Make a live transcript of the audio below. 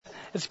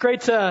It's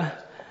great to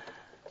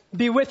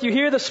be with you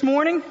here this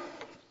morning.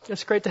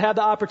 It's great to have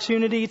the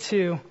opportunity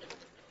to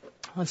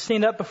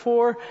stand up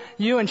before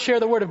you and share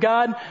the Word of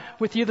God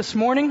with you this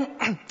morning.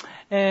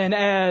 And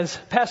as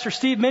Pastor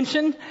Steve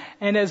mentioned,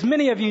 and as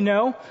many of you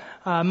know,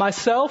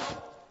 myself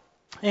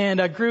and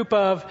a group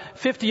of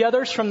 50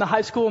 others from the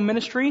high school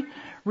ministry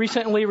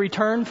recently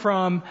returned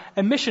from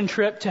a mission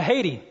trip to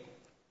Haiti.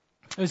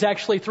 It was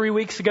actually 3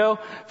 weeks ago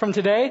from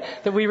today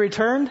that we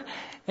returned.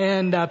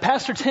 And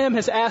Pastor Tim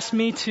has asked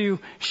me to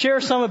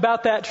share some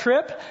about that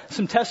trip,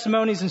 some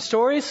testimonies and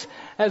stories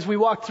as we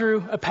walk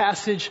through a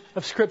passage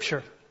of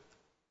Scripture.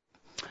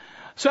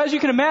 So as you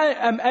can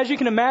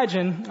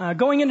imagine,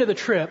 going into the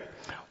trip,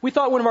 we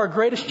thought one of our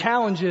greatest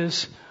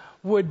challenges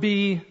would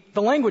be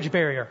the language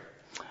barrier.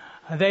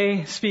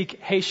 They speak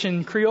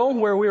Haitian Creole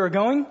where we were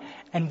going,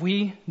 and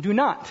we do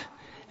not.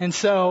 And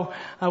so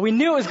we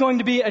knew it was going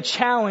to be a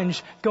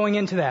challenge going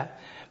into that.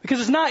 Because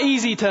it's not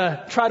easy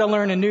to try to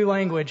learn a new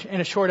language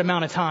in a short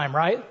amount of time,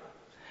 right?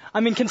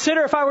 I mean,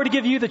 consider if I were to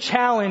give you the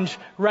challenge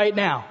right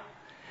now.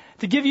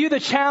 To give you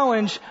the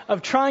challenge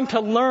of trying to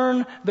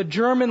learn the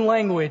German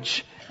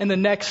language in the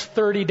next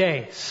 30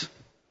 days.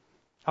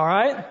 All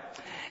right?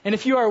 And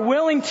if you are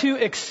willing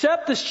to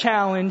accept this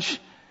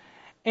challenge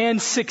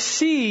and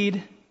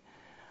succeed,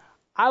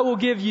 I will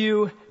give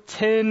you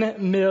 $10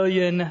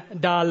 million.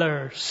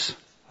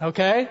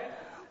 Okay?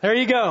 There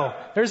you go.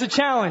 There's a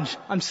challenge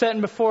I'm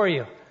setting before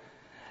you.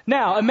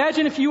 Now,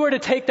 imagine if you were to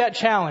take that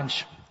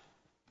challenge.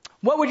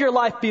 What would your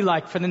life be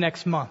like for the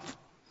next month?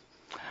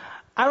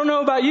 I don't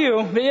know about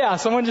you, but yeah,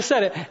 someone just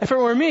said it. If it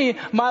were me,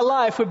 my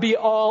life would be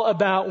all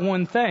about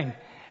one thing.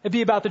 It'd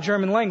be about the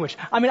German language.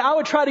 I mean, I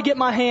would try to get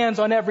my hands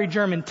on every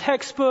German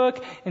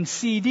textbook and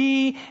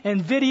CD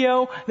and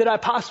video that I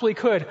possibly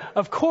could.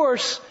 Of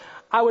course,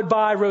 I would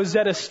buy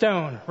Rosetta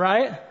Stone,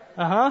 right?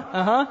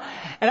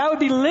 And I would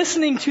be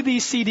listening to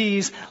these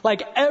CDs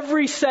like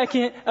every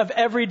second of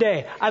every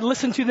day. I'd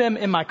listen to them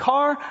in my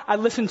car. I'd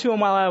listen to them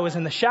while I was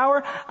in the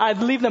shower. I'd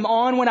leave them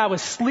on when I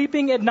was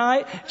sleeping at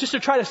night just to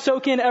try to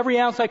soak in every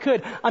ounce I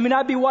could. I mean,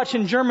 I'd be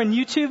watching German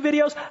YouTube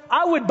videos.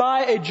 I would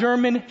buy a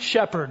German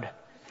Shepherd.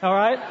 All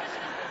right?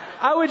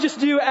 I would just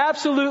do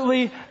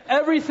absolutely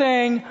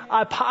everything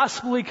I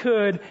possibly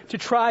could to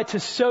try to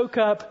soak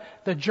up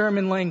the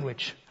German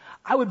language.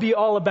 I would be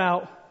all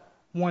about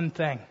one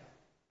thing.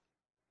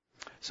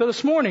 So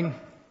this morning,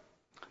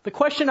 the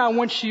question I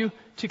want you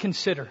to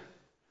consider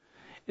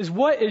is,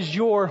 what is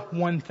your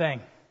one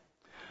thing?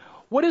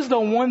 What is the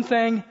one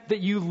thing that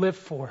you live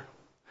for?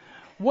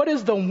 What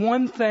is the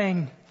one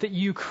thing that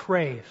you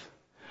crave?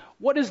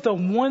 What is the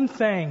one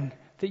thing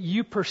that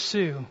you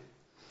pursue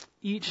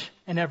each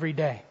and every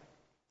day?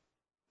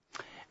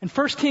 In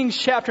 1 Kings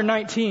chapter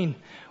 19,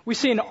 we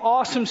see an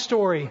awesome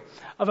story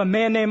of a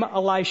man named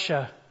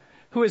Elisha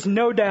who is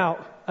no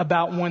doubt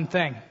about one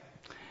thing.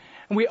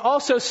 And we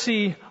also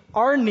see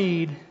our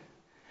need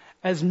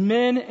as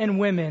men and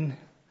women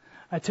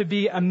to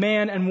be a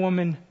man and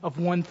woman of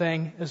one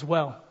thing as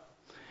well.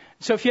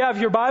 So if you have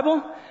your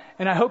Bible,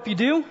 and I hope you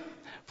do,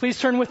 please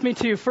turn with me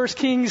to 1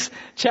 Kings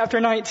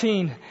chapter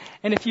 19.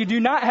 And if you do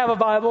not have a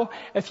Bible,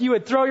 if you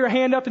would throw your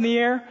hand up in the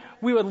air,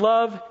 we would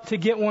love to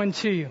get one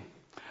to you.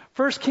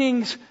 1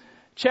 Kings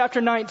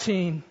chapter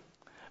 19,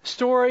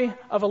 story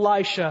of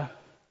Elisha.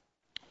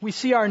 We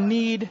see our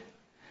need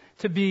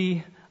to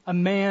be a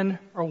man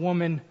or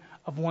woman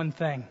of one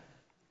thing.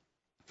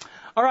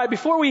 All right,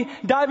 before we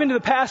dive into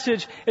the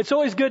passage, it's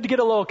always good to get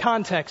a little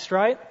context,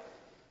 right?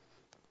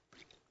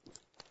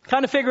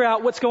 Kind of figure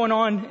out what's going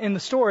on in the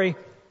story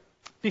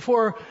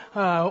before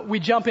we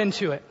jump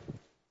into it.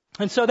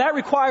 And so that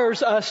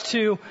requires us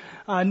to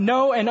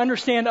know and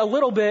understand a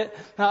little bit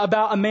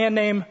about a man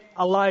named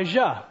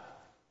Elijah.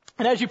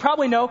 And as you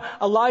probably know,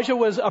 Elijah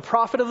was a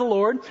prophet of the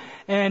Lord,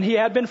 and he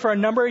had been for a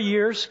number of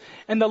years.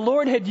 And the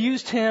Lord had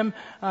used him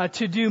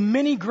to do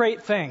many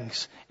great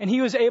things. And he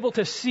was able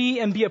to see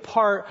and be a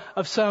part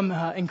of some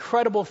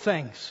incredible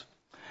things.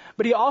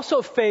 But he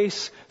also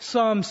faced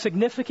some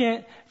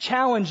significant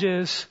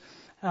challenges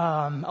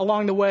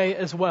along the way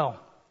as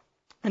well.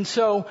 And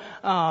so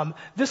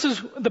this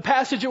is the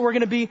passage that we're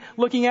going to be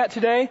looking at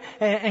today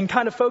and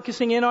kind of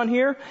focusing in on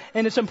here.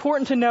 And it's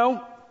important to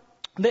know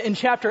that in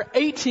chapter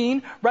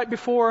 18, right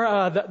before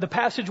the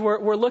passage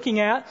we're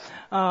looking at,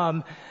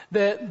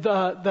 that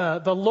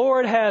the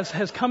Lord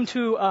has come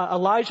to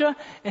Elijah,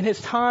 and his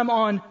time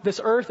on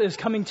this earth is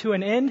coming to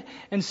an end.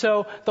 And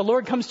so the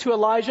Lord comes to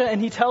Elijah,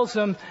 and he tells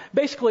him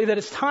basically that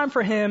it's time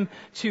for him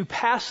to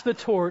pass the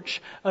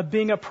torch of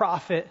being a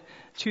prophet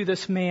to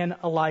this man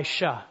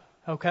Elisha.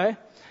 Okay?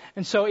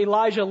 And so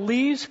Elijah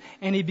leaves,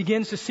 and he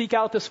begins to seek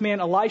out this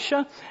man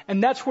Elisha,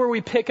 and that's where we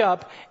pick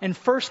up in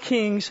 1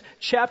 Kings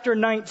chapter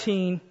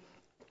 19,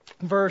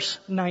 verse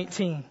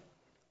 19.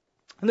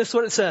 And this is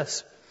what it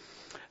says.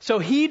 So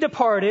he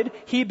departed,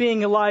 he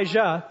being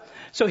Elijah,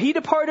 so he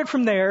departed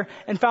from there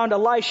and found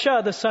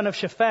Elisha, the son of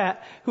Shaphat,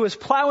 who was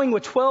plowing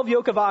with 12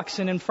 yoke of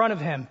oxen in front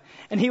of him,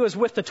 and he was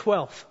with the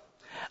 12th.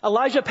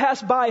 Elijah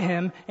passed by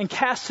him and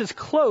cast his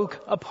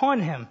cloak upon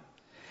him.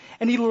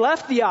 And he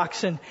left the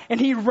oxen, and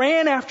he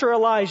ran after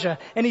Elijah,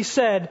 and he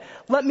said,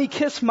 "Let me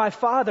kiss my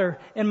father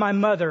and my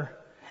mother,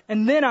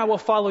 and then I will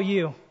follow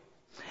you."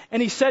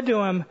 And he said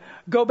to him,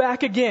 "Go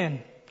back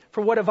again,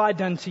 for what have I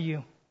done to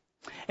you?"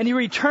 And he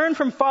returned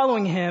from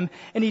following him,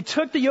 and he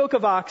took the yoke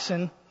of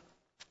oxen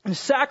and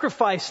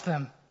sacrificed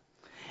them,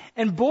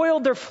 and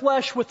boiled their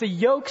flesh with the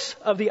yokes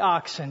of the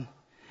oxen.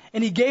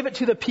 And he gave it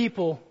to the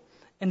people,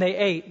 and they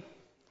ate.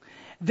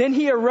 Then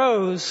he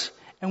arose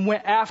and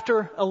went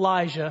after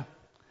Elijah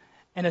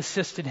and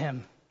assisted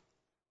him.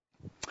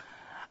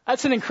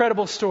 That's an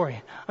incredible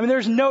story. I mean,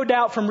 there's no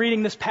doubt from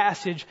reading this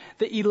passage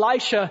that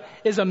Elisha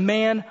is a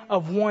man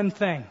of one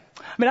thing.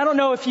 I mean, I don't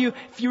know if you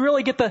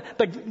really get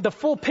the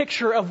full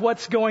picture of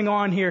what's going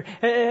on here.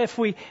 If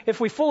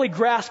we fully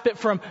grasp it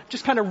from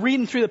just kind of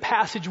reading through the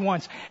passage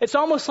once. It's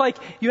almost like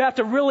you have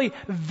to really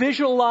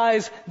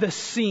visualize the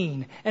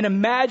scene and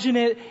imagine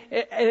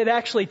it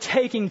actually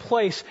taking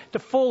place to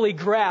fully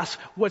grasp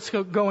what's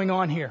going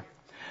on here.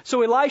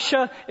 So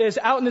Elisha is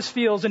out in his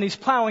fields and he's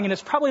plowing, and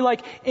it's probably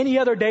like any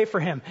other day for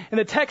him. And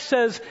the text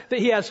says that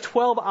he has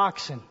 12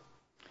 oxen.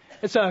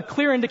 It's a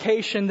clear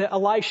indication that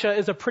Elisha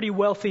is a pretty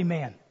wealthy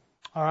man.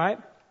 All right?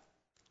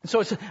 And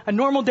so it's a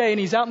normal day, and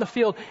he's out in the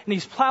field and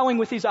he's plowing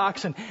with these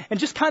oxen. And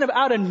just kind of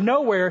out of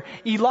nowhere,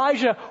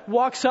 Elijah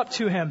walks up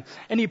to him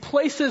and he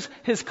places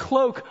his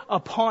cloak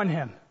upon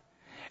him.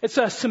 It's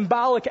a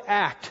symbolic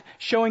act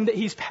showing that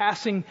he's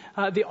passing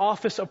the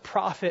office of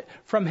prophet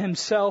from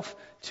himself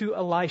to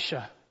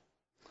Elisha.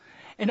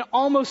 And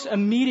almost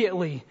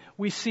immediately,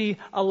 we see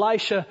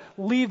Elisha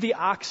leave the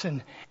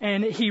oxen,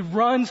 and he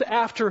runs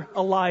after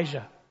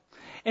Elijah.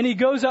 And he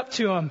goes up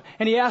to him,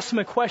 and he asks him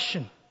a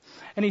question.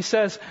 And he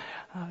says,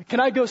 "Can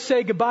I go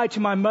say goodbye to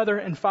my mother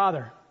and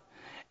father?"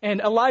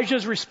 And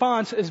Elijah's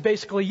response is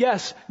basically,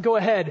 "Yes, go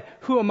ahead.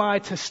 Who am I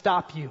to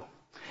stop you?"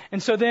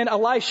 And so then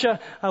Elisha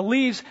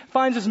leaves,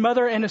 finds his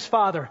mother and his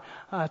father,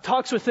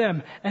 talks with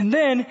them, and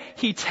then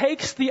he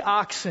takes the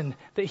oxen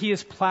that he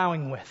is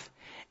plowing with,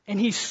 and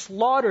he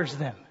slaughters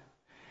them.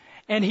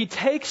 And he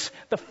takes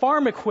the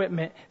farm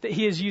equipment that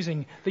he is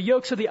using, the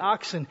yokes of the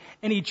oxen,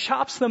 and he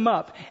chops them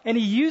up, and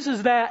he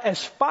uses that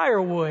as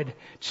firewood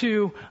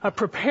to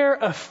prepare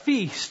a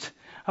feast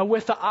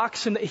with the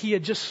oxen that he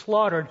had just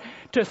slaughtered,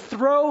 to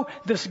throw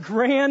this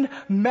grand,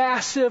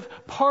 massive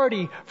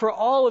party for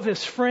all of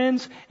his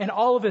friends and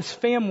all of his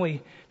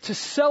family to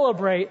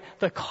celebrate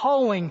the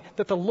calling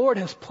that the Lord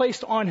has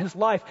placed on his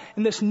life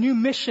and this new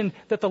mission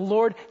that the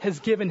Lord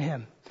has given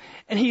him.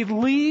 And he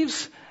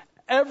leaves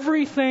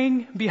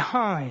everything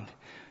behind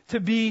to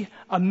be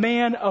a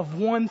man of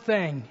one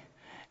thing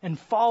and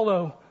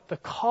follow the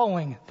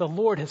calling the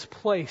Lord has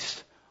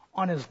placed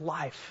on his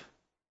life.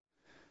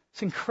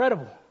 It's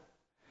incredible.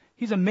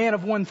 He's a man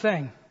of one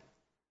thing.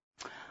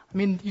 I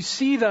mean, you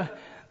see the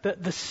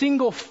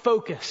single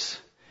focus.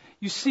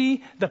 You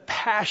see the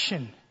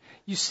passion.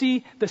 You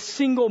see the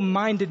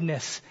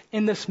single-mindedness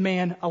in this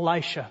man,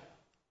 Elisha.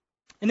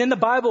 And in the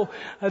Bible,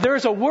 there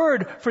is a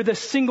word for this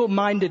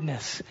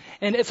single-mindedness.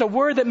 And it's a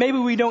word that maybe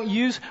we don't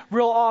use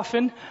real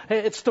often.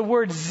 It's the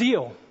word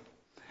zeal.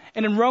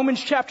 And in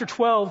Romans chapter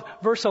 12,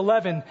 verse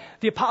 11,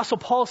 the Apostle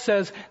Paul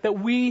says that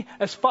we,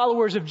 as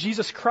followers of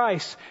Jesus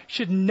Christ,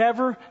 should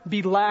never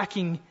be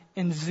lacking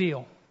in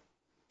zeal.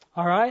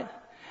 All right?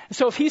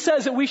 So if he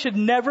says that we should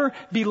never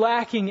be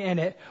lacking in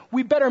it,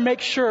 we better make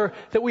sure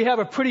that we have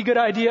a pretty good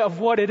idea of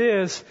what it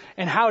is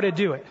and how to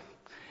do it.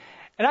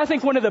 And I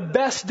think one of the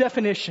best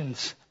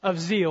definitions of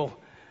zeal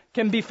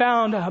can be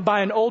found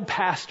by an old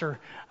pastor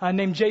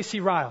named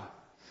J.C. Ryle.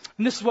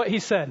 And this is what he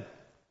said.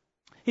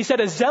 He said,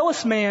 "A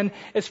zealous man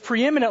is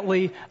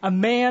preeminently a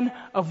man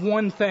of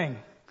one thing.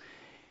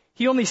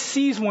 He only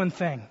sees one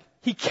thing.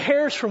 He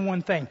cares for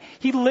one thing.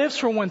 He lives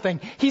for one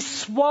thing. He's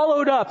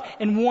swallowed up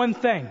in one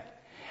thing.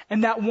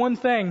 And that one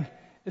thing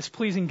is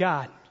pleasing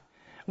God.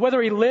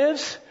 Whether he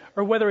lives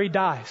or whether he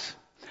dies.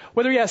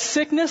 Whether he has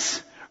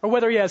sickness or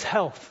whether he has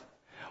health.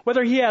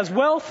 Whether he has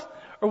wealth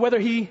or whether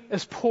he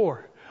is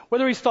poor.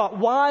 Whether he's thought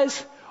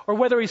wise or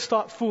whether he's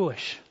thought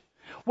foolish.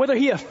 Whether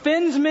he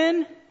offends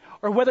men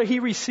or whether he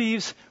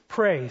receives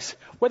praise.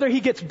 Whether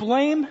he gets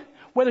blame,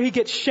 whether he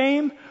gets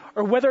shame,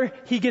 or whether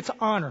he gets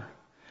honor.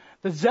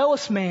 The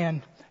zealous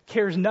man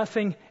cares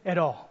nothing at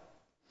all.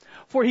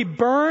 For he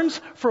burns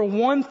for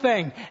one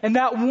thing, and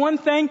that one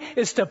thing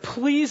is to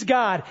please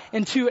God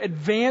and to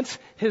advance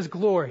his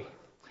glory.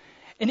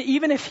 And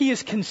even if he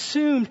is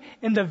consumed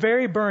in the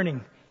very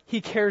burning, he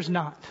cares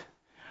not.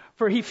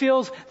 For he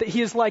feels that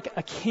he is like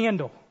a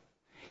candle.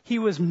 He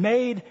was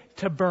made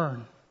to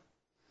burn.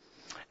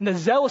 And the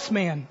zealous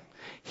man,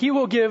 he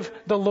will give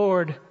the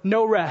Lord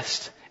no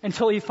rest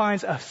until he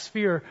finds a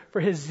sphere for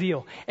his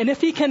zeal. And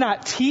if he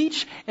cannot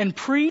teach and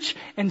preach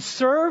and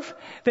serve,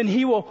 then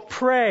he will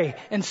pray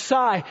and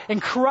sigh and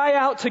cry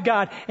out to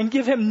God and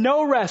give him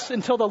no rest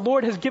until the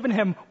Lord has given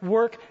him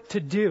work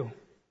to do.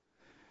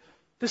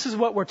 This is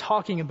what we're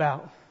talking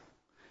about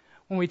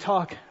when we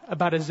talk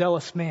about a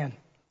zealous man.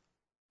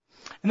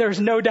 And there's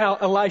no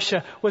doubt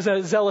Elisha was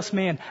a zealous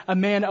man, a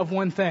man of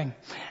one thing.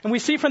 And we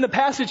see from the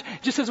passage,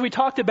 just as we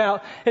talked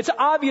about, it's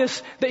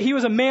obvious that he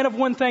was a man of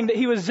one thing, that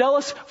he was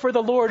zealous for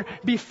the Lord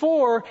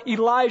before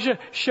Elijah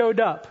showed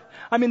up.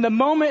 I mean, the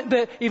moment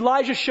that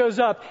Elijah shows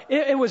up,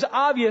 it was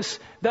obvious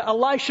that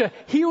Elisha,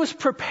 he was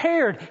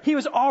prepared. He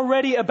was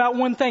already about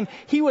one thing.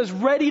 He was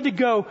ready to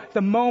go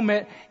the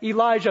moment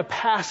Elijah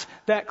passed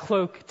that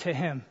cloak to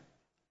him.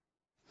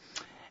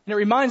 And it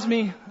reminds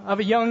me of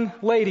a young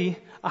lady,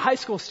 a high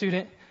school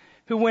student,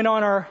 who went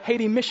on our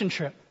Haiti mission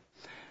trip.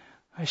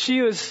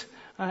 She was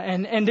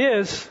and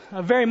is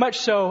very much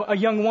so a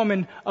young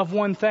woman of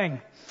one thing.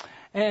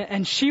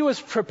 And she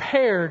was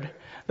prepared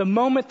the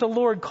moment the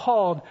Lord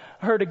called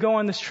her to go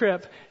on this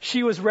trip.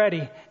 She was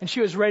ready, and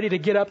she was ready to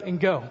get up and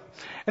go.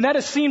 And that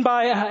is seen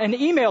by an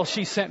email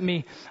she sent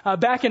me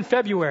back in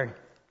February.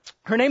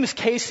 Her name is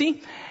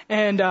Casey,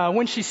 and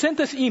when she sent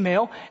this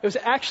email, it was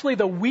actually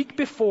the week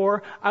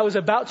before I was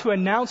about to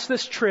announce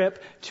this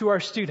trip to our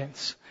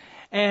students.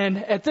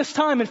 And at this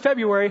time in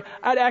February,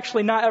 I'd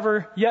actually not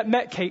ever yet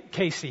met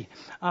Casey.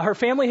 Her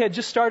family had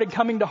just started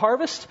coming to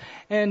Harvest,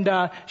 and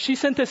she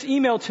sent this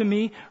email to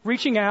me,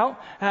 reaching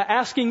out,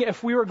 asking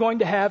if we were going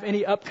to have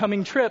any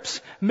upcoming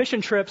trips,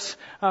 mission trips,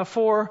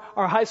 for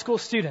our high school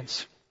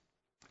students.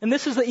 And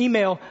this is the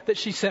email that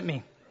she sent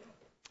me.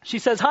 She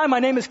says, "Hi,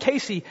 my name is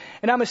Casey,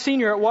 and I'm a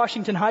senior at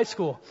Washington High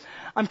School.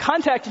 I'm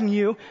contacting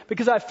you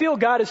because I feel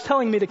God is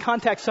telling me to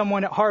contact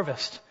someone at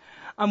Harvest.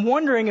 I'm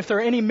wondering if there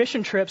are any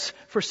mission trips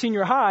for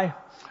senior high,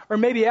 or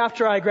maybe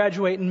after I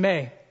graduate in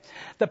May.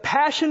 The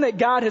passion that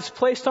God has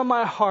placed on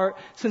my heart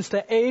since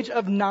the age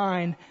of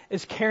 9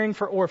 is caring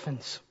for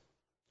orphans.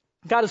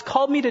 God has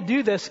called me to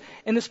do this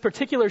in this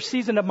particular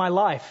season of my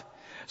life.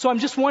 So I'm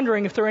just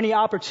wondering if there are any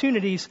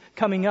opportunities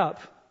coming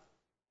up.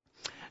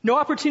 No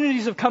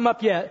opportunities have come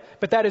up yet,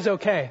 but that is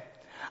okay.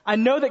 I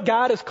know that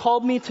God has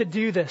called me to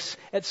do this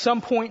at some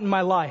point in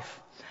my life.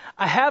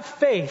 I have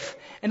faith,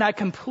 and I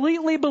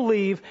completely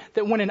believe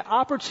that when an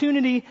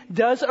opportunity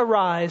does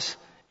arise,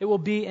 it will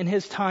be in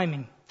His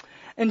timing.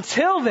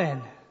 Until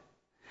then,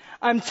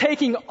 I'm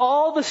taking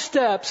all the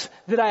steps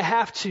that I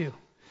have to,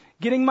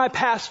 getting my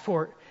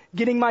passport,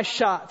 getting my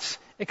shots,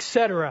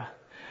 etc.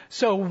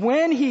 So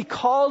when He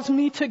calls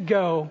me to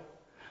go,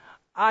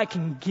 I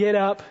can get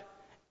up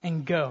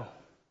and go."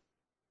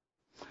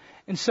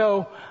 And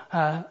so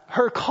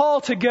her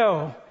call to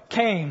go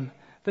came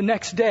the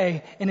next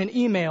day in an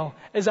email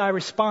as I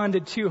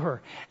responded to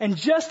her. And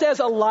just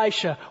as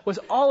Elisha was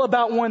all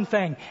about one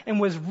thing and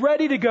was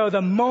ready to go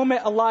the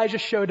moment Elijah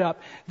showed up,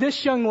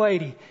 this young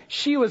lady,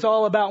 she was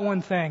all about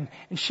one thing,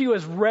 and she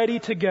was ready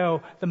to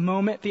go the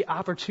moment the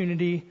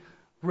opportunity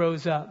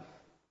rose up.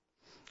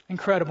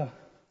 Incredible.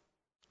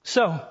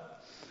 So,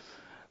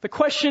 the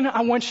question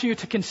I want you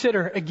to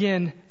consider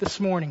again this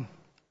morning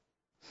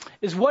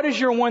is, what is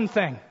your one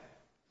thing?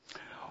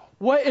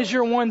 What is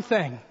your one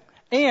thing?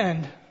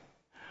 And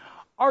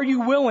are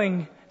you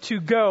willing to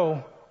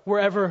go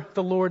wherever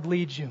the Lord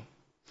leads you?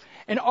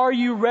 And are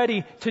you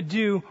ready to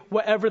do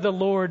whatever the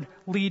Lord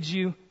leads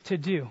you to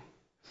do?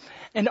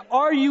 And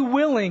are you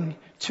willing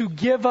to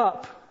give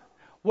up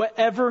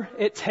whatever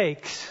it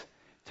takes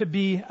to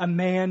be a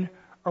man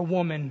or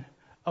woman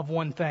of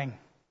one thing?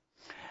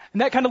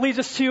 And that kind of leads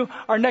us to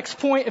our next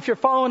point, if you're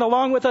following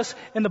along with us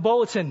in the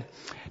bulletin.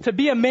 To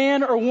be a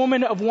man or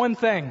woman of one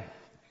thing.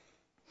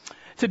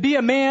 To be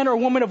a man or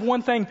woman of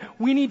one thing,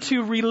 we need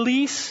to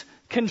release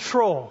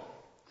control.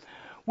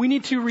 We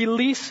need to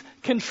release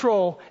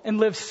control and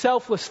live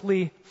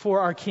selflessly for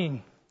our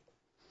King.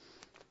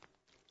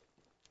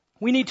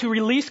 We need to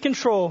release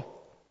control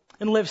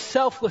and live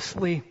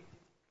selflessly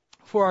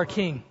for our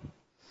King.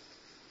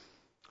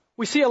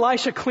 We see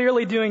Elisha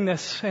clearly doing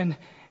this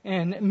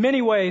in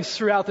many ways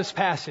throughout this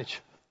passage.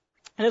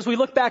 And as we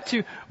look back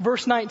to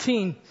verse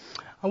 19,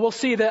 we'll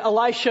see that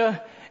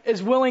Elisha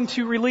is willing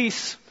to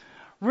release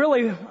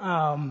really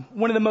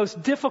one of the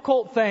most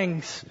difficult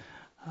things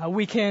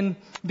we can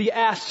be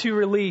asked to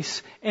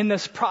release in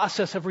this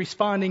process of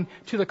responding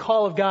to the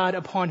call of God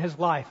upon his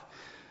life.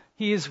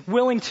 He is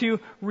willing to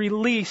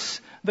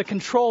release the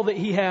control that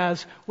he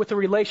has with the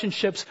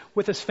relationships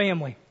with his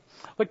family.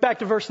 Look back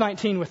to verse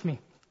 19 with me.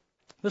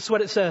 This is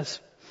what it says.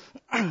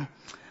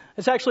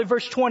 It's actually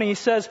verse 20. He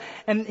says,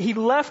 "And he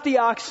left the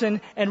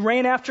oxen and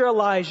ran after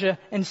Elijah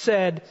and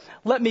said,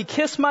 'Let me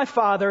kiss my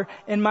father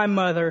and my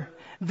mother,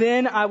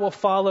 then I will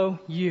follow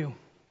you.'"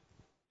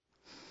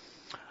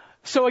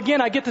 So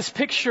again, I get this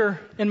picture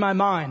in my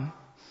mind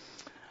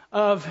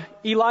of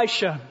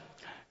Elisha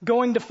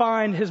going to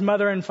find his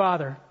mother and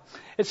father.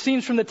 It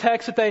seems from the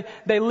text that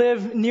they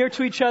live near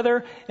to each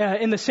other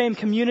in the same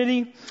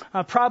community,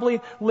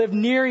 probably lived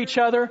near each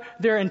other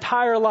their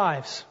entire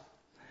lives.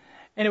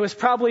 And it was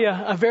probably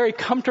a very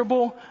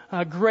comfortable,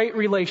 great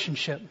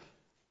relationship.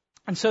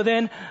 And so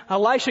then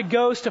Elisha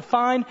goes to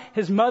find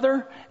his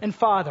mother and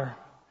father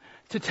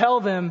to tell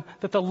them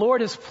that the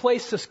Lord has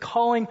placed this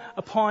calling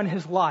upon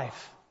his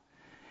life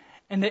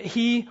and that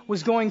he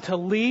was going to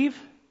leave,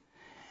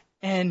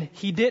 and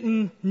he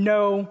didn't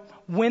know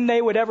when they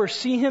would ever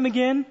see him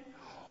again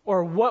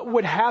or what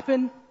would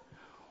happen,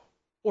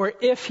 or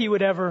if he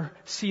would ever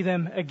see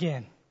them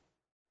again.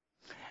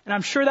 And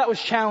I'm sure that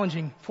was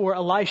challenging for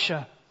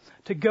Elisha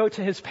to go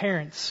to his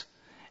parents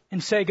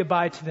and say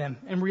goodbye to them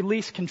and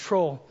release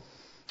control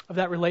of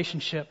that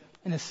relationship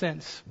in a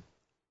sense.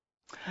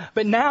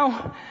 But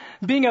now,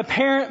 being a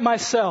parent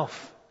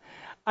myself,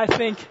 I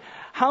think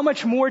how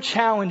much more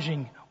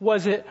challenging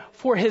was it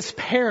for his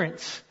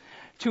parents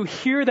to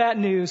hear that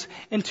news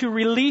and to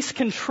release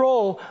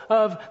control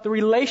of the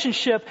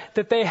relationship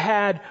that they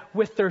had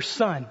with their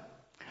son.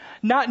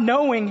 Not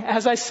knowing,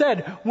 as I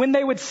said, when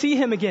they would see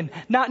him again,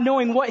 not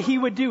knowing what he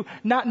would do,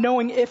 not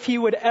knowing if he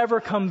would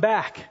ever come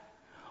back.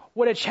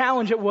 What a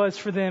challenge it was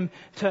for them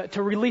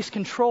to release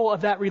control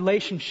of that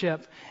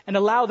relationship and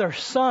allow their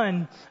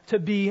son to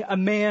be a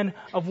man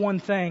of one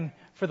thing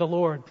for the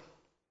Lord.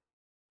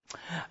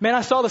 Man,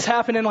 I saw this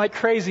happening like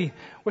crazy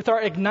with our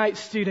Ignite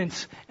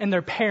students and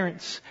their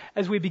parents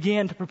as we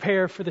began to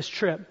prepare for this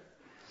trip.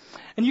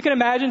 And you can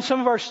imagine some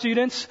of our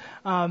students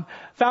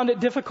found it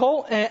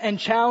difficult and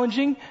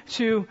challenging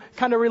to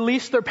kind of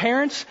release their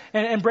parents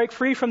and break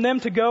free from them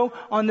to go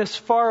on this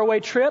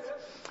faraway trip.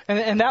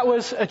 And that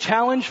was a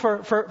challenge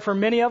for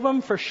many of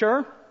them, for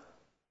sure.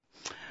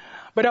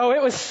 But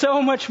it was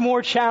so much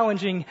more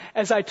challenging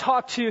as I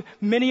talked to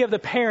many of the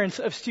parents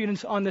of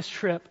students on this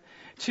trip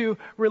to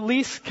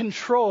release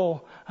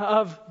control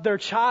of their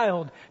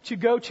child, to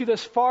go to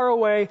this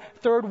faraway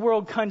third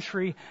world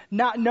country,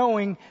 not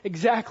knowing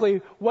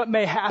exactly what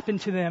may happen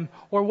to them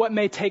or what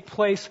may take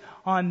place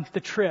on the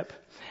trip.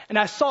 And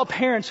I saw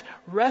parents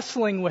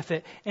wrestling with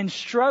it and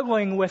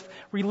struggling with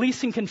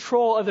releasing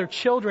control of their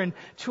children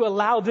to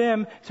allow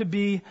them to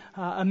be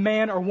a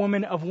man or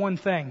woman of one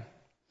thing.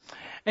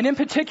 And in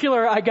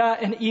particular, I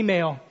got an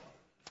email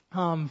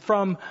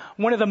from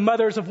one of the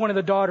mothers of one of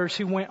the daughters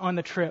who went on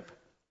the trip.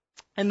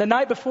 And the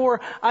night before,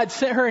 I'd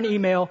sent her an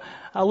email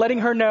letting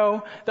her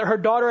know that her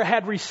daughter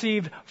had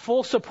received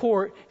full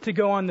support to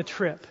go on the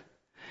trip.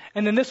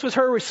 And then this was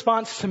her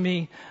response to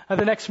me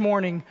the next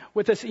morning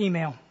with this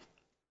email.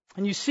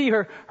 And you see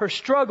her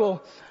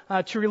struggle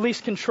to release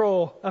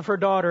control of her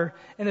daughter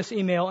in this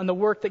email and the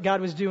work that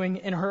God was doing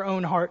in her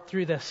own heart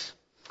through this.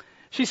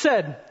 She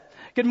said,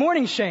 "Good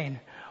morning, Shane.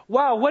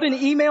 Wow, what an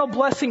email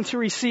blessing to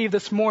receive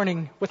this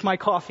morning with my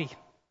coffee.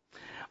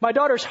 My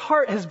daughter's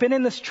heart has been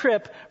in this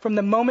trip from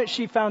the moment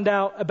she found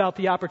out about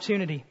the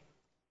opportunity.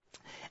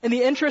 In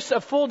the interest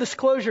of full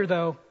disclosure,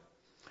 though,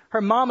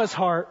 her mama's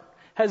heart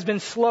has been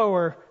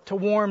slower to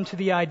warm to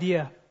the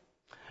idea.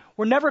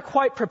 We're never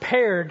quite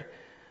prepared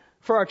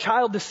for our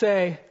child to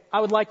say,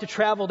 'I would like to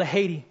travel to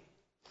Haiti.'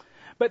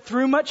 But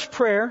through much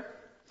prayer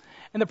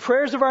and the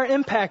prayers of our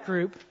impact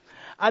group,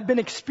 I've been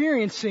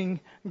experiencing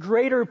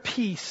greater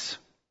peace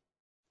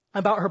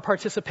about her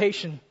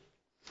participation.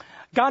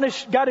 God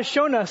has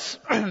shown us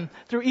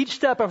through each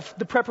step of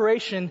the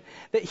preparation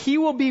that He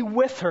will be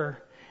with her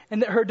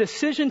and that her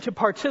decision to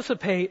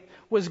participate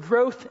was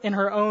growth in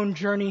her own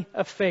journey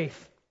of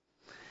faith.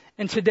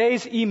 And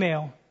today's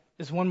email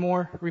is one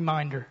more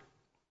reminder."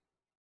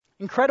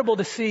 Incredible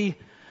to see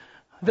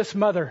this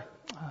mother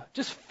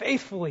just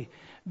faithfully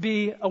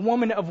be a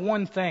woman of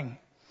one thing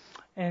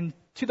and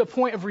to the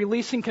point of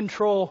releasing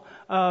control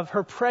of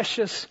her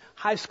precious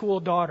high school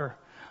daughter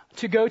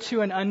to go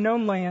to an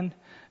unknown land,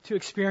 to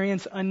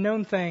experience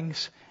unknown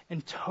things,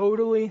 and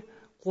totally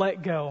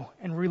let go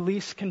and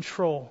release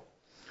control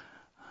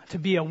to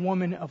be a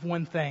woman of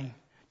one thing,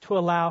 to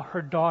allow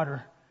her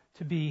daughter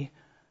to be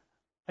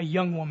a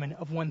young woman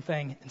of one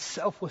thing and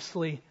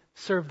selflessly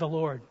serve the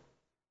Lord.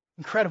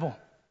 Incredible.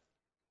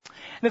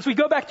 And as we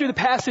go back through the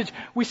passage,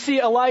 we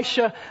see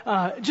Elisha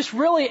just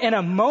really in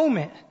a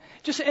moment,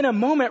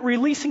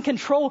 releasing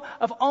control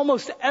of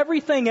almost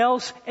everything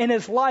else in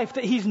his life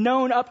that he's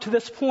known up to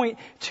this point,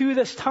 to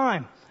this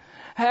time.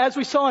 As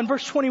we saw in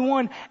verse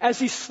 21, as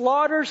he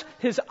slaughters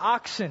his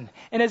oxen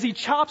and as he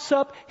chops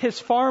up his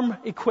farm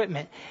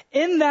equipment,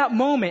 in that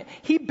moment,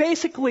 he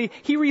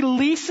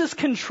releases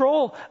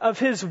control of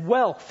his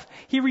wealth.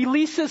 He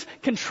releases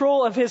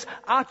control of his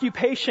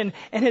occupation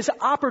and his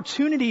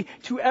opportunity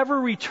to ever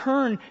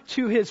return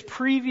to his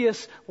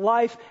previous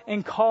life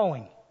and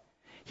calling.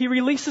 He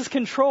releases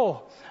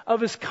control of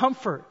his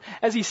comfort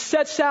as he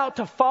sets out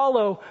to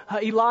follow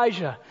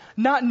Elijah,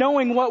 not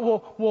knowing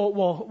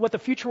what the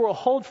future will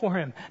hold for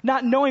him,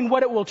 not knowing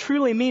what it will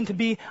truly mean to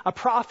be a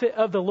prophet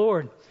of the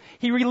Lord.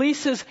 He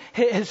releases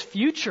his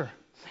future.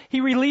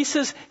 He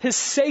releases his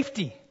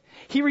safety.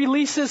 He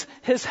releases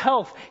his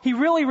health. He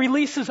really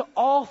releases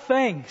all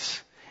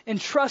things and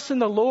trusts in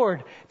the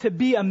Lord to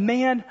be a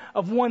man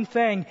of one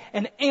thing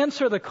and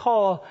answer the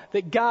call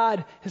that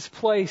God has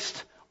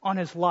placed on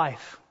his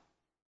life.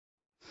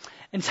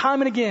 And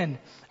time and again,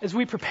 as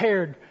we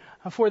prepared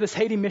for this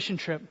Haiti mission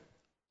trip,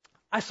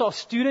 I saw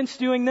students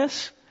doing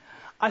this,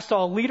 I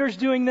saw leaders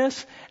doing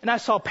this, and I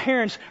saw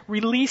parents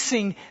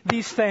releasing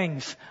these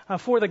things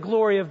for the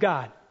glory of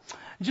God.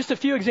 Just a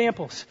few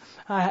examples.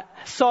 I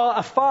saw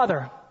a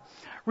father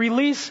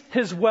release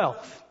his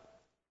wealth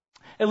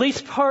at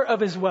least part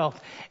of his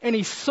wealth, and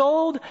he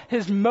sold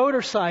his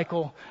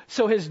motorcycle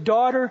so his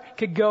daughter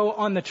could go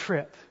on the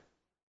trip.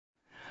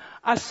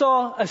 I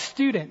saw a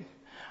student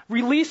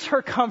release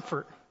her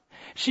comfort.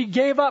 She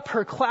gave up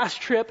her class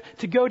trip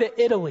to go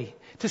to Italy,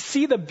 to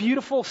see the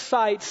beautiful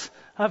sights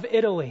of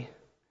Italy.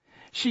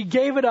 She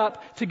gave it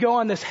up to go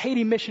on this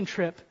Haiti mission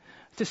trip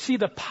to see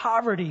the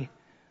poverty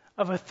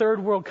of a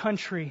third world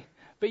country,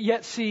 but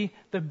yet see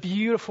the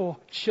beautiful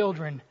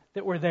children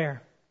that were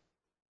there.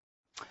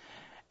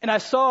 And I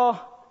saw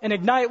an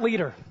Ignite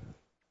leader.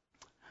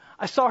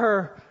 I saw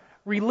her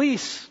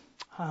release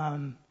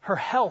her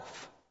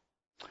health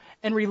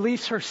and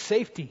release her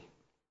safety.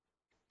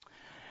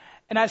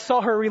 And I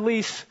saw her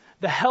release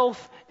the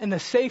health and the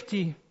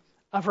safety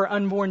of her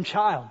unborn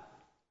child.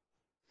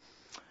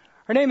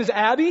 Her name is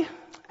Abby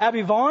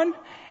Vaughn,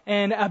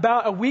 and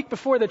about a week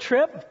before the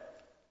trip,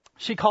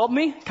 she called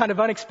me kind of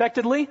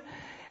unexpectedly,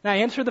 and I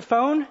answered the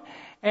phone,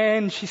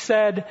 and she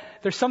said,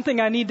 "There's something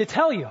I need to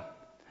tell you."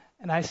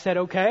 And I said,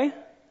 "Okay,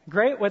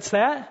 great, what's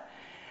that?"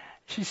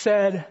 She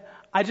said,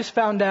 "I just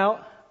found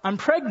out I'm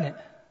pregnant."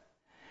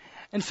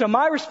 And so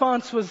my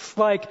response was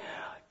like,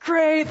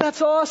 "Great,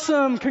 that's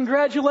awesome,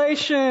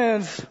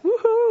 congratulations,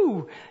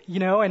 woohoo!"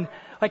 And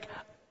like,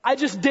 I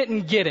just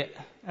didn't get it,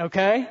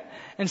 okay?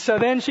 And so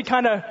then she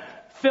kind of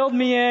filled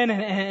me in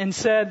and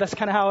said, that's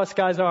kind of how us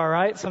guys are,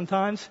 right,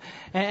 sometimes.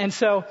 And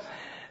so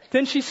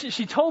then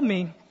she told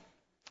me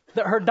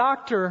that her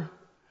doctor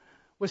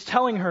was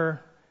telling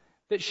her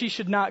that she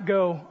should not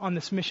go on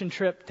this mission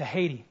trip to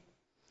Haiti.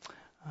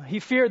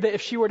 He feared that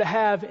if she were to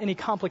have any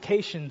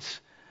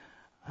complications,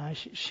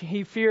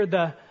 he feared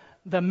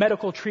the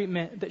medical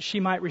treatment that she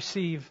might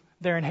receive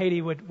there in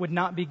Haiti would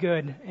not be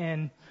good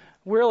and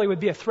really would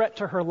be a threat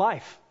to her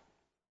life.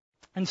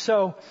 And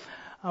so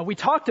we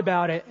talked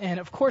about it, and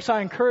of course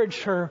I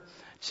encouraged her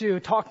to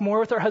talk more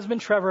with her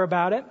husband Trevor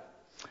about it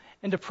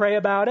and to pray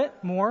about it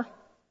more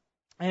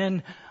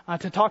and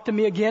to talk to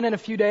me again in a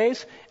few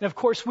days. And of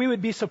course we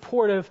would be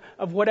supportive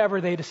of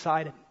whatever they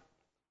decided.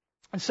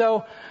 And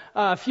so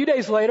a few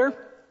days later,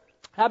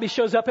 Abby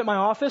shows up at my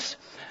office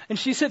and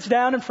she sits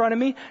down in front of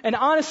me. And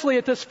honestly,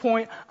 at this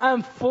point,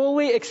 I'm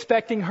fully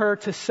expecting her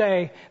to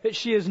say that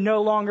she is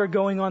no longer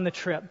going on the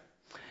trip.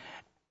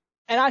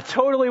 And I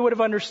totally would have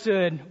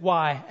understood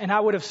why, and I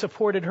would have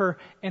supported her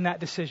in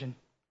that decision.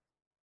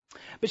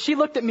 But she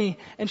looked at me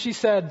and she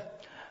said,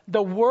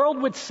 "The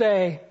world would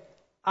say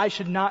I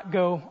should not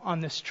go on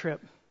this trip.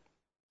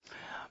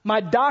 My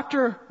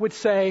doctor would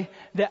say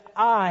that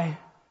I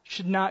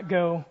should not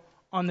go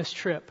on this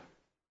trip.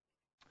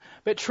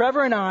 But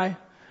Trevor and I,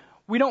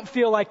 we don't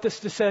feel like this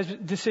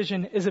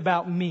decision is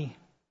about me.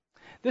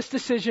 This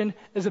decision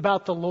is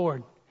about the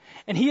Lord.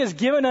 And He has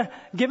given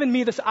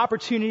me this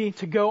opportunity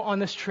to go on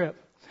this trip.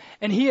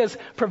 And He has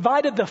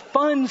provided the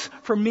funds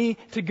for me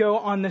to go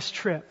on this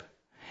trip.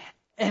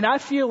 And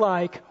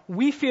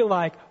we feel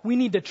like we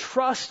need to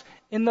trust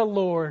in the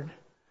Lord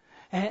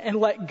and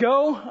let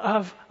go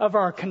of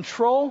our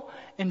control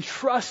and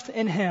trust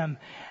in Him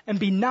and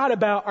be not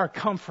about our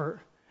comfort,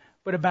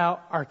 but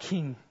about our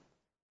King."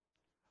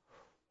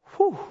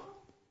 Whew.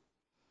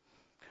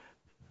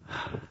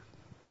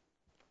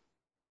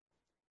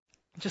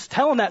 Just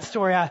telling that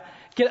story, I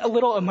get a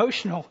little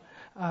emotional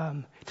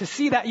to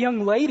see that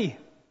young lady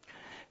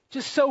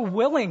just so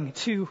willing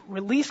to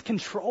release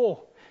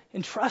control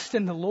and trust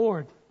in the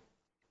Lord.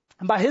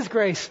 And by His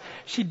grace,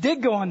 she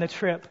did go on the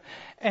trip,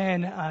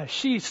 and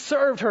she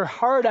served her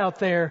heart out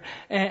there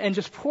and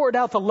just poured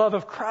out the love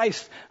of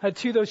Christ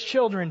to those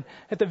children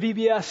at the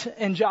VBS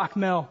in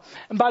Jacmel.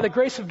 And by the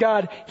grace of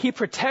God, He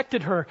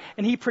protected her,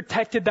 and He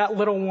protected that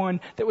little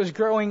one that was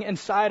growing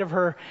inside of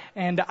her.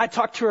 And I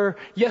talked to her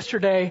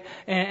yesterday,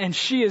 and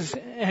she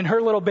and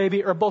her little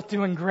baby are both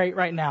doing great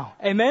right now.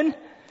 Amen?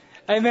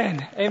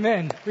 Amen.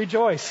 Amen.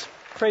 Rejoice.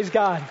 Praise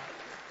God.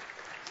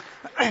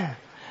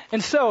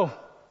 And so,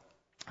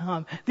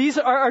 these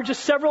are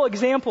just several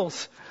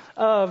examples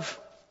of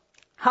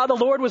how the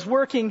Lord was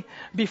working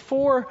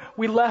before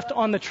we left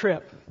on the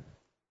trip.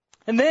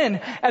 And then,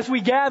 as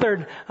we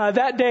gathered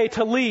that day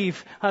to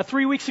leave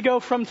 3 weeks ago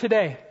from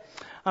today,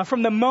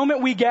 from the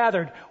moment we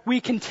gathered,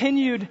 we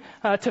continued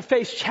to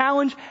face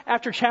challenge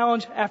after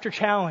challenge after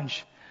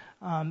challenge,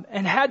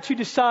 and had to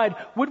decide,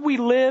 would we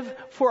live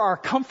for our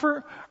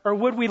comfort or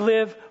would we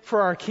live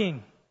for our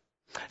King?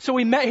 So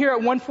we met here at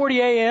 1:40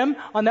 a.m.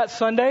 on that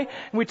Sunday,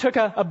 and we took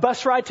a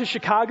bus ride to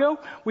Chicago.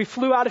 We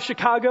flew out of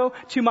Chicago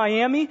to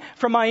Miami.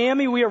 From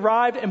Miami, we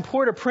arrived in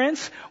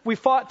Port-au-Prince. We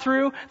fought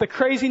through the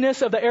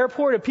craziness of the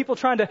airport of people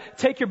trying to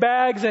take your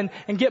bags and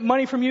get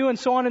money from you and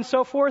so on and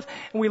so forth.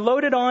 And we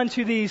loaded on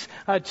to these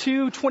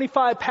 2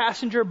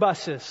 25-passenger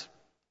buses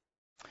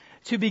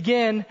to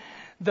begin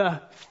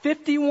the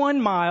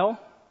 51-mile,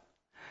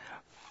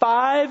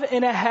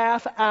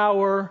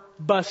 5.5-hour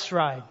bus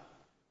ride.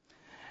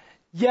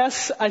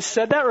 Yes, I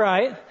said that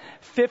right.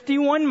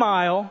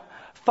 51-mile,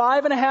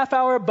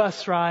 5.5-hour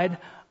bus ride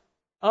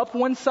up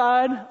one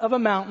side of a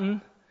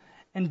mountain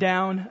and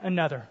down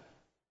another.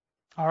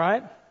 All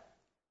right?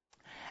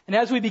 And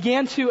as we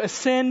began to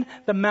ascend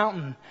the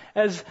mountain,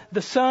 as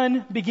the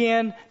sun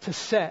began to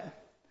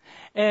set,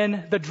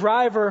 and the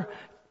driver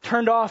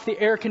turned off the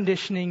air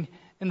conditioning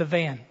in the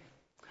van,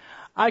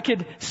 I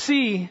could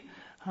see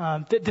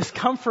that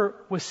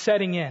discomfort was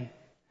setting in.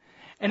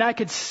 And I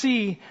could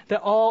see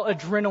that all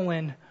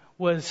adrenaline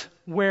was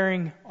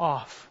wearing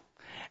off.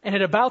 And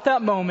at about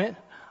that moment,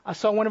 I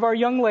saw one of our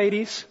young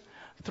ladies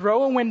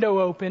throw a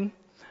window open,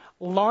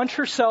 launch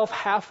herself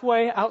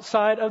halfway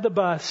outside of the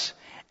bus,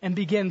 and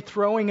begin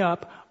throwing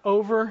up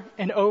over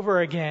and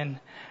over again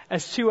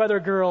as two other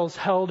girls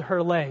held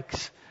her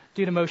legs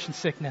due to motion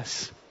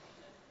sickness.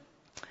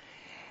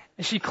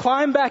 And she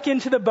climbed back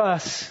into the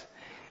bus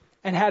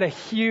and had a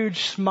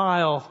huge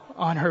smile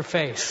on her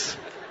face.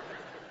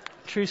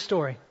 True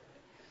story.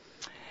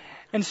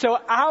 And so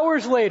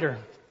hours later,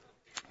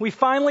 we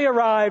finally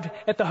arrived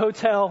at the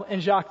hotel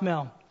in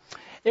Jacmel.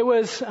 It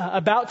was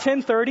about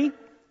 10:30.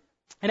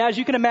 And as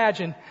you can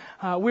imagine,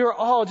 we were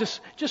all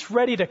just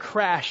ready to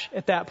crash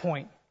at that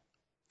point.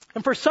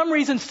 And for some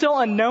reason still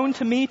unknown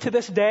to me to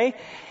this day,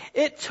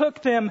 it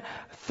took them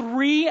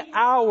 3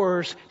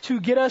 hours to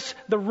get us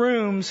the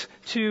rooms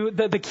to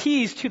the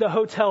keys to the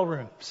hotel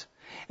rooms.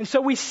 And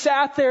so we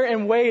sat there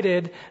and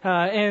waited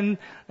in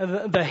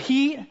the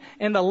heat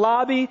in the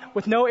lobby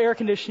with no air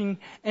conditioning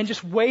and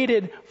just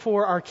waited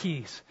for our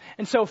keys.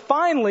 And so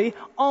finally,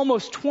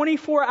 almost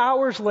 24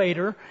 hours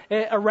later,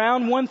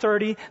 around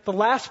 1:30, the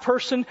last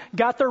person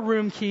got their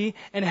room key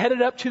and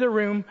headed up to the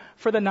room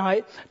for the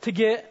night to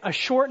get a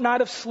short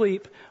night of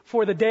sleep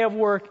for the day of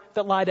work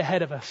that lied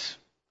ahead of us.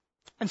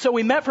 And so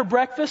we met for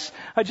breakfast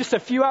just a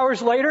few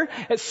hours later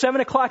at 7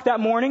 o'clock that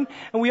morning.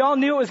 And we all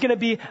knew it was going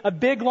to be a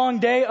big, long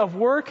day of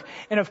work.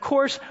 And of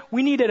course,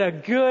 we needed a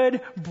good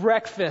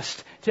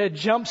breakfast to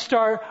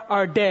jumpstart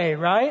our day,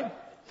 right?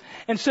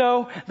 And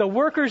so the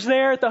workers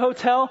there at the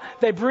hotel,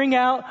 they bring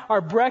out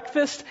our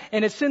breakfast,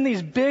 and it's in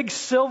these big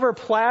silver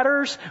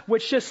platters,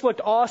 which just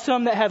looked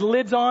awesome, that had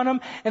lids on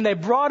them. And they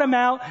brought them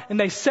out, and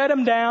they set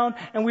them down,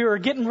 and we were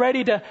getting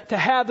ready to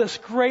have this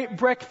great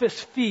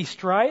breakfast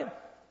feast, right?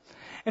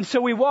 And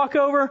so we walk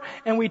over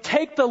and we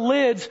take the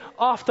lids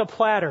off the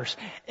platters.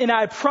 And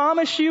I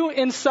promise you,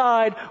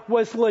 inside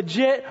was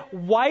legit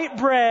white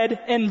bread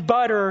and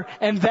butter,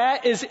 and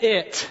that is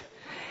it.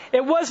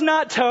 It was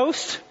not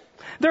toast.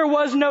 There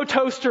was no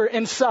toaster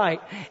in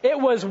sight. It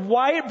was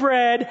white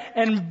bread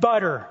and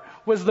butter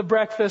was the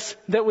breakfast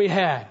that we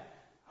had.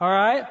 All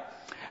right?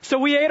 So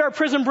we ate our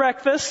prison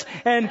breakfast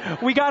and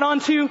we got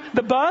onto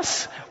the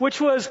bus, which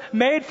was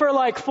made for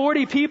like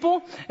 40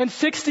 people, and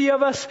 60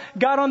 of us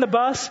got on the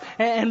bus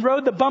and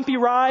rode the bumpy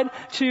ride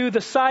to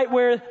the site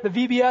where the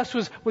VBS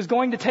was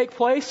going to take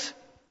place.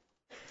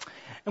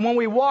 And when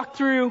we walked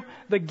through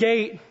the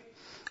gate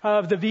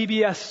of the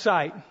VBS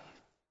site,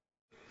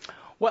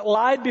 what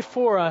lied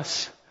before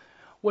us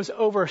was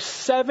over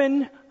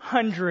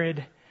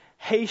 700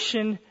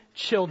 Haitian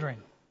children,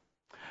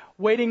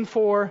 waiting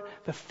for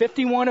the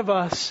 51 of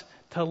us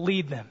to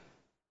lead them.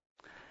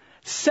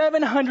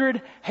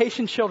 700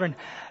 Haitian children.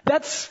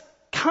 That's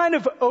kind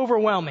of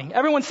overwhelming.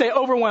 Everyone say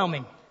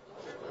overwhelming.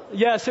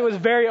 Yes, it was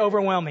very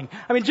overwhelming.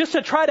 I mean, just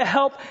to try to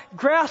help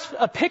grasp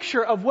a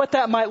picture of what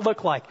that might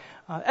look like.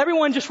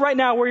 Everyone just right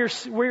now where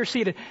you're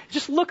seated,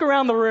 just look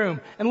around the room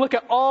and look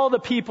at all the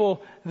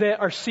people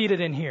that are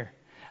seated in here.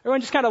 Everyone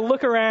just kind of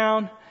look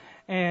around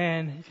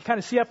and you can kind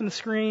of see up on the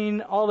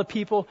screen all the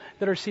people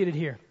that are seated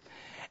here.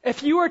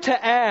 If you were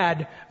to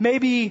add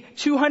maybe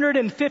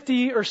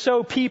 250 or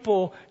so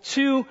people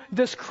to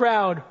this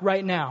crowd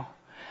right now,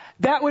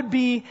 that would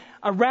be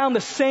around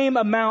the same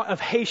amount of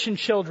Haitian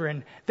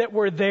children that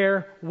were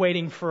there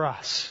waiting for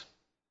us.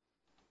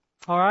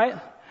 All right?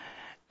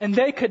 And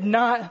they could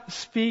not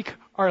speak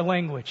our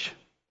language.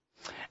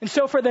 And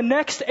so for the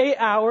next 8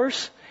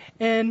 hours,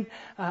 in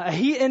a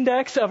heat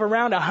index of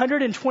around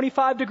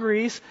 125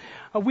 degrees,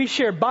 we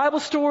shared Bible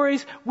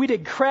stories, we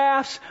did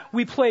crafts,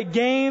 we played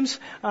games,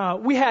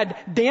 we had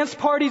dance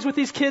parties with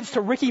these kids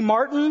to Ricky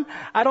Martin.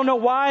 I don't know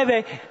why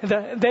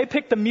they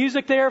picked the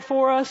music there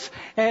for us,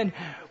 and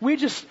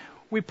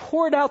we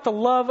poured out the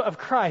love of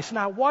Christ. And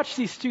I watched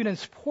these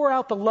students pour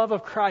out the love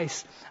of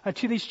Christ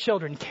to these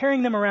children,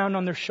 carrying them around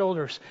on their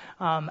shoulders,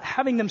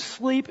 having them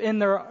sleep in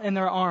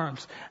their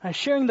arms,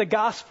 sharing the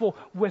gospel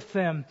with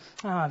them,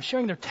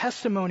 sharing their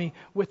testimony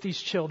with these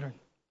children.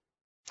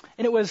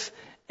 And it was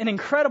an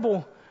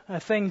incredible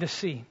thing to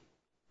see.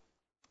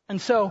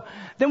 And so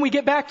then we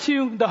get back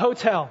to the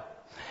hotel,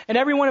 and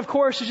everyone, of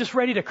course, is just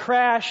ready to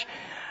crash.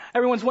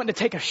 Everyone's wanting to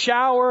take a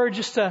shower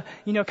just to,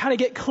 kind of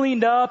get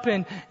cleaned up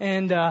and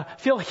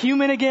feel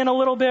human again a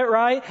little bit,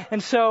 right?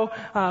 And so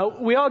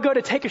we all go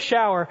to take a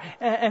shower,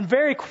 and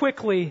very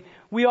quickly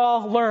we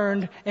all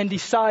learned and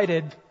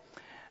decided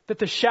that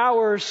the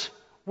showers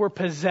were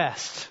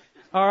possessed.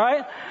 All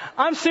right?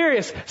 I'm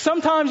serious.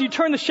 Sometimes you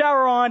turn the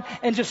shower on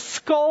and just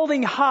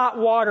scalding hot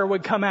water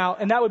would come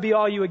out, and that would be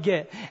all you would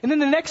get. And then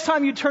the next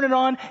time you turn it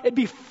on, it'd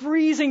be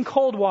freezing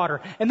cold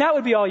water, and that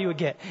would be all you would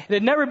get.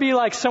 It'd never be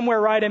like somewhere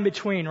right in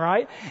between,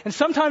 right? And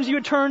sometimes you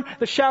would turn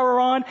the shower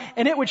on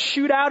and it would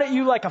shoot out at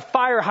you like a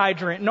fire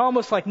hydrant and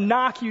almost like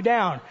knock you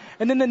down.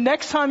 And then the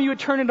next time you would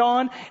turn it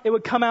on, it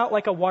would come out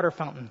like a water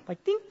fountain.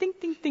 Like ding, ding,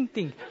 ding, ding,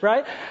 ding,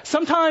 right?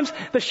 Sometimes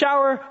the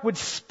shower would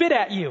spit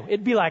at you.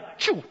 It'd be like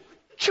choo,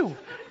 choo,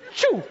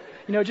 choo.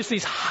 You know, just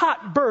these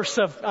hot bursts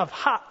of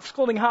hot,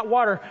 scalding hot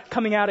water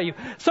coming out at you.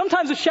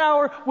 Sometimes the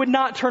shower would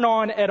not turn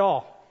on at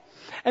all.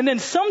 And then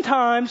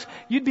sometimes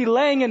you'd be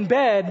laying in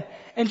bed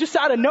and just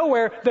out of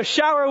nowhere, the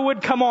shower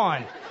would come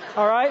on.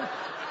 All right?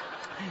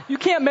 You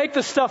can't make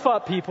this stuff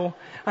up, people.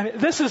 I mean,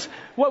 this is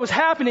what was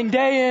happening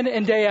day in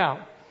and day out.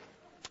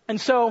 And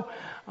so,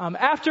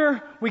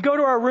 after we go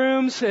to our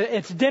rooms,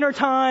 it's dinner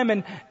time,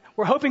 and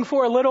we're hoping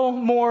for a little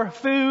more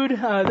food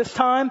this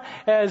time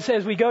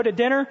as we go to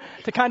dinner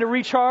to kind of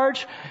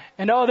recharge.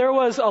 And there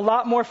was a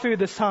lot more food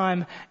this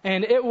time,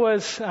 and it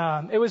was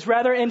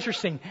rather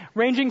interesting,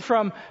 ranging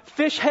from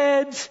fish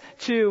heads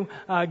to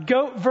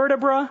goat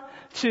vertebra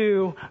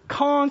to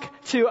conch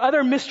to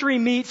other mystery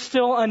meats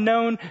still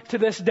unknown to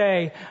this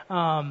day.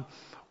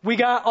 We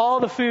got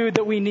all the food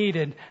that we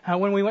needed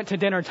when we went to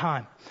dinner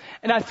time.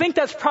 And I think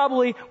that's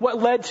probably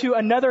what led to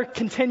another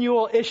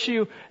continual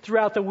issue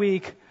throughout the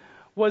week,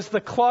 was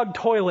the clogged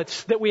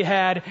toilets that we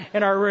had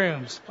in our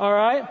rooms. All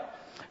right?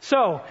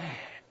 So,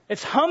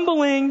 it's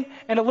humbling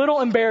and a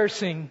little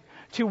embarrassing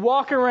to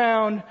walk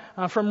around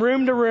from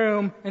room to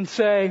room and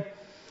say,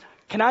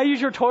 "Can I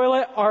use your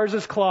toilet? Ours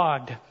is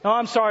clogged." "Oh,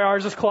 I'm sorry,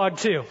 ours is clogged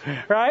too."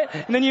 Right?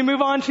 And then you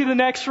move on to the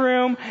next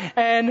room,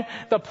 and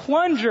the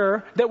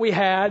plunger that we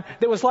had,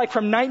 that was like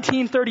from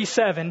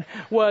 1937,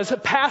 was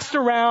passed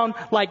around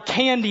like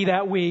candy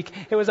that week.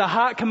 It was a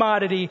hot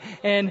commodity,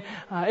 and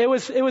it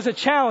was a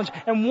challenge.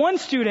 And one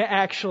student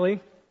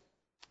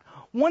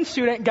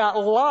got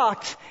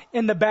locked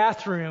in the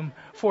bathroom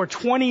for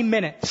 20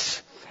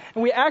 minutes.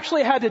 And we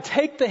actually had to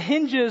take the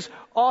hinges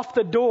off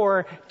the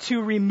door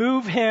to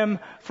remove him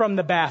from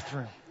the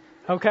bathroom.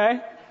 Okay?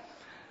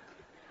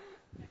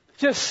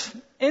 Just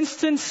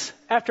instance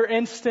after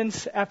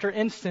instance after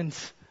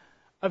instance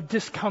of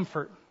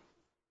discomfort.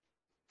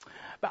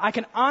 But I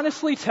can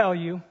honestly tell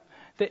you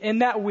that in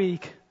that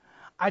week,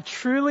 I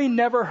truly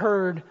never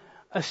heard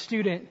a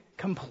student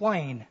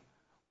complain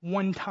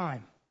one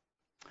time.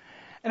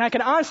 And I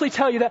can honestly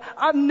tell you that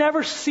I've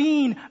never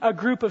seen a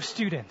group of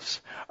students,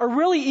 or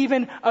really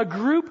even a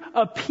group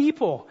of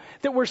people,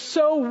 that were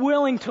so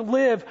willing to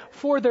live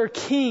for their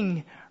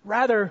King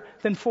rather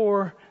than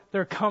for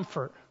their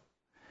comfort.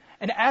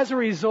 And as a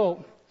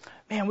result,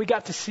 man, we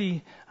got to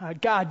see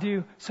God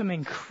do some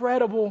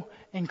incredible,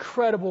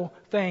 incredible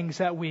things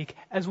that week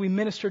as we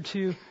ministered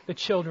to the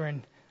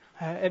children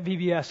at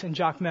VBS in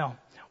Jacmel.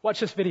 Watch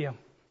this video.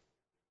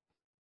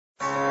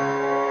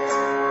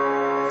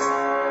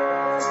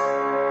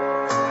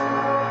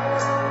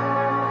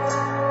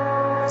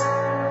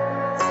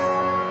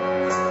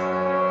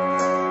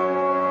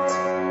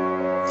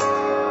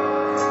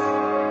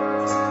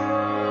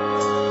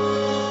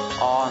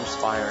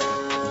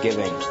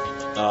 Giving.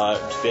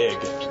 Big.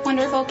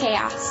 Wonderful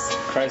chaos.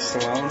 Christ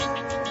alone.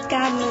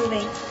 God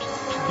moving.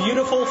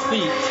 Beautiful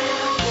feet.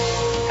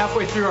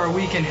 Halfway through our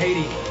week in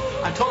Haiti,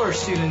 I told our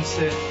students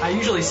that I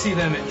usually see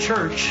them at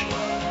church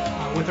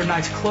with their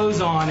nice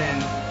clothes on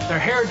and their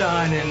hair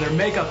done and their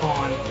makeup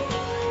on.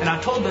 And I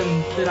told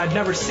them that I'd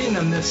never seen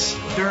them this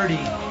dirty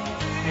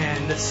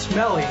and this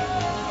smelly.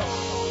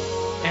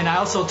 And I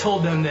also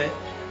told them that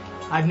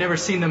I'd never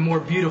seen them more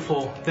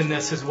beautiful than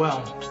this as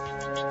well.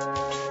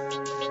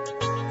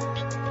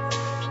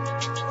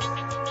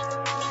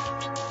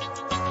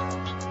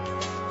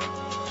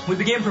 We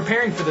began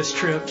preparing for this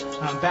trip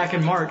back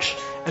in March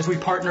as we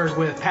partnered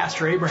with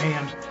Pastor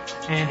Abraham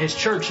and his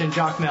church in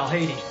Jacmel,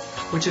 Haiti,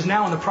 which is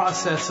now in the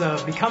process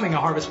of becoming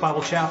a Harvest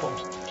Bible Chapel.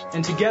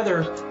 And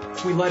together,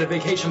 we led a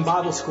vacation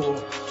Bible school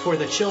for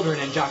the children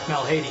in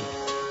Jacmel,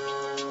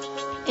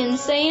 Haiti.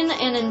 Insane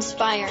and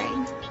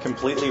inspiring.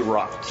 Completely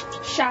rocked.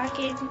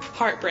 Shocking.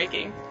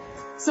 Heartbreaking.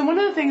 So one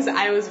of the things that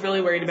I was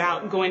really worried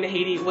about going to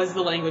Haiti was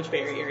the language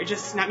barrier,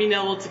 just not being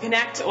able to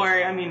connect or,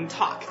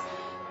 talk.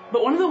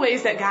 But one of the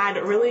ways that God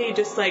really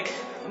just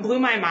blew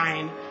my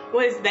mind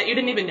was that you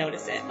didn't even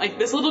notice it.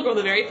 This little girl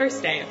the very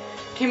first day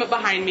came up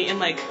behind me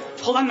and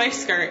pulled on my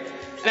skirt,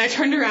 and I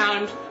turned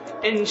around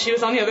and she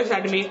was on the other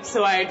side of me.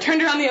 So I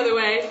turned around the other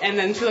way and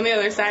then she was on the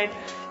other side.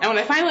 And when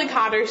I finally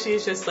caught her,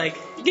 she's just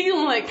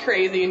giggling like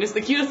crazy and just the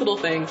cutest little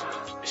thing.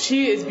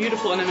 She is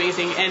beautiful and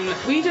amazing, and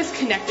we just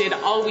connected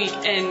all week,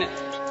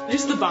 and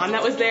just the bond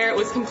that was there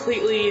was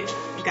completely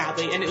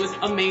godly, and it was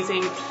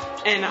amazing.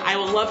 And I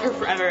will love her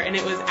forever, and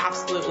it was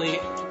absolutely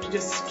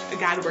just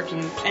God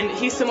working. And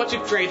He's so much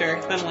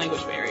greater than a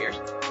language barrier.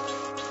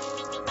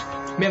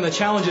 Man, the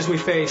challenges we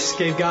face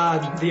gave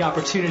God the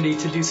opportunity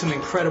to do some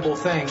incredible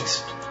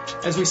things.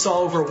 as we saw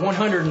over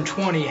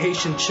 120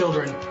 Haitian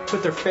children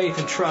put their faith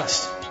and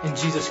trust in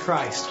Jesus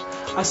Christ.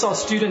 I saw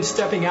students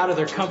stepping out of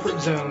their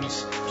comfort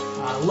zones,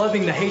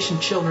 loving the Haitian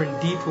children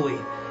deeply,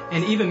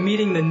 and even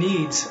meeting the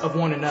needs of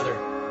one another.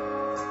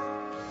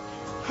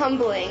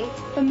 Humbling.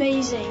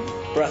 Amazing.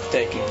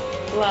 Breathtaking.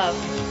 Love.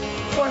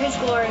 For His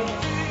glory.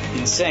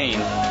 Insane,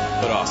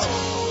 but awesome.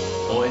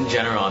 Well, in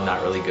general, I'm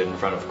not really good in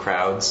front of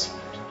crowds.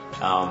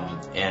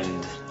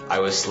 And I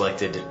was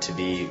selected to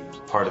be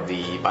part of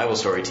the Bible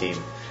story team.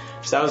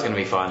 So that was going to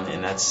be fun,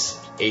 and that's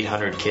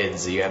 800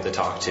 kids that you have to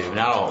talk to.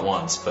 Not all at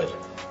once, but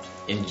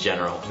in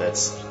general,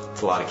 that's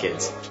a lot of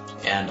kids.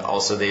 And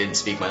also, they didn't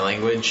speak my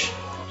language.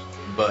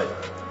 But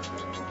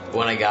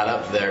when I got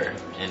up there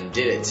and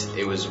did it,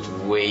 it was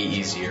way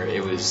easier.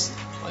 It was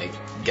like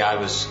God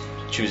was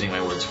choosing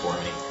my words for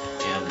me.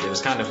 And it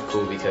was kind of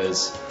cool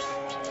because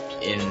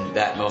in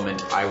that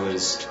moment, I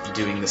was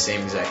doing the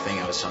same exact thing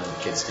I was telling the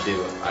kids to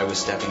do. I was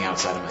stepping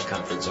outside of my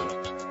comfort zone.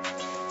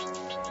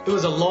 It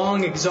was a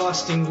long,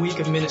 exhausting week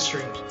of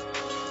ministry.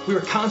 We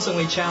were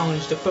constantly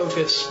challenged to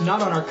focus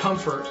not on our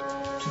comfort,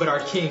 but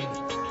our King.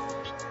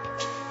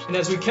 And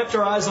as we kept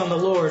our eyes on the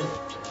Lord,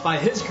 by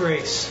His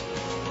grace,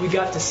 we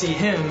got to see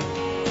Him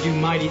do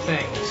mighty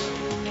things.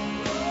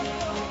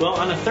 Well,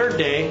 on the third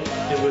day,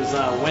 it was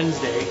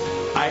Wednesday,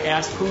 I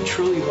asked who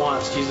truly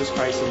wants Jesus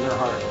Christ in their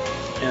heart.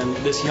 And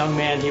this young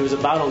man, he was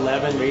about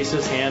 11, raised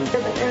his hand.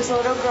 There was a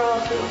little girl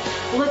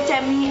who looked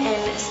at me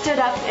and stood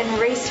up and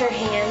raised her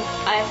hand.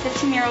 A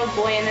 15-year-old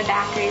boy in the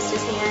back raised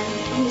his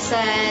hand. He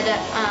said,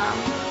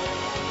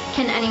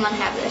 can anyone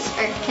have this?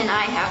 Or can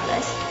I have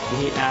this?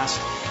 And he asked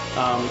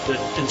the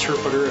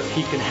interpreter if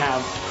he can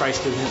have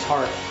Christ in his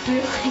heart. We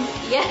were like,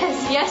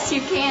 yes,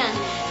 you can.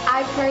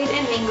 I prayed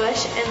in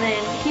English, and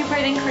then he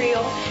prayed in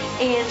Creole,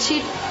 and she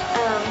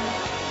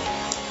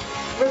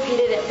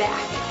repeated it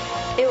back.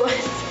 It was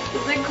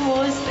the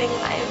coolest thing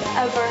I've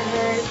ever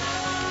heard.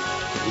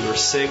 We were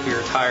sick, we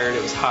were tired,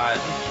 it was hot,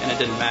 and it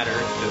didn't matter.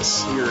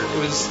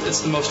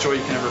 It's the most joy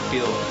you can ever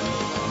feel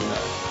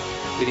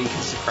in leading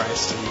kids to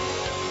Christ, and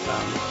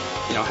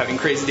having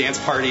crazy dance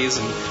parties,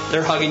 and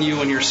they're hugging you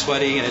when you're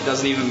sweaty, and it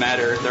doesn't even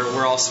matter.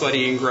 We're all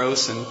sweaty and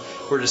gross, and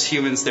we're just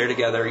humans there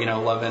together,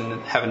 loving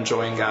and having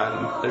joy in God,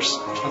 and there's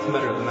nothing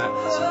better than that.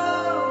 So.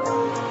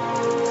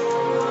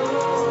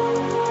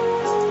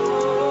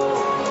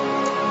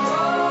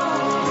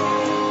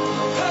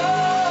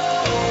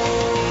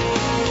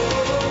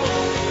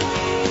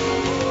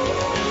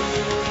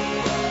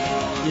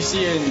 You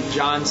see in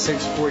John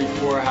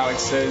 6:44 how it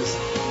says,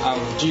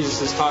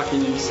 Jesus is talking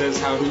and he says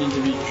how we need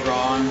to be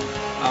drawn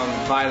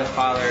by the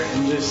Father.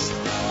 And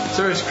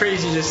so it's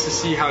crazy just to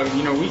see how,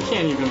 we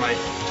can't even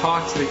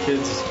talk to the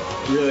kids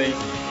really.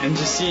 And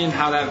just seeing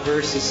how that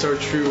verse is so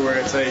true where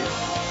it's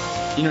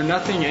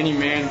nothing any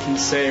man can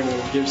say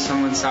will give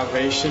someone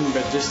salvation,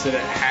 but just that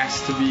it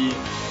has to be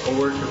a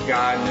work of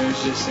God. And it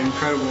was just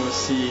incredible to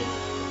see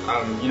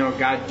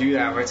God do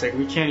that, where it's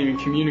we can't even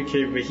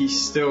communicate, but He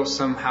still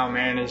somehow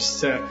managed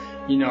to,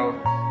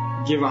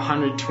 give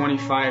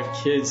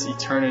 125 kids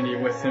eternity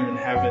with Him in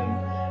heaven.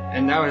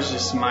 And that was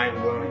just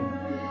mind-blowing.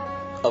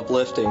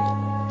 Uplifting.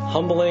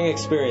 Humbling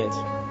experience.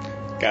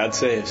 God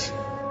saves.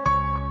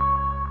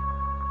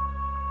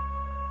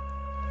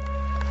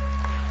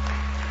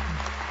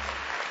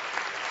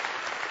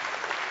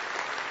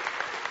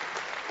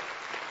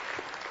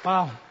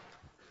 Wow.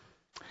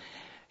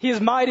 He is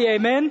mighty,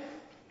 amen.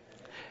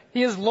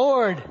 He is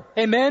Lord,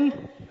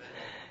 amen.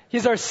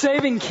 He's our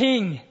saving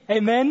King,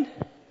 amen.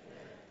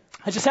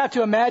 I just have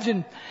to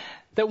imagine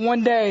that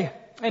one day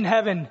in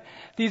heaven,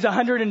 these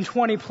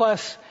 120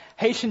 plus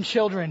Haitian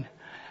children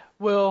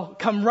will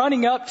come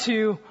running up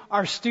to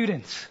our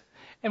students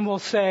and will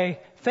say,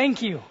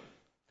 thank you.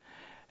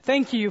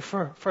 Thank you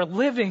for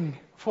living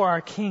for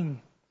our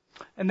King.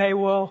 And they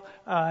will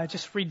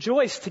just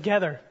rejoice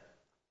together.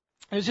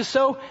 It was just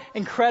so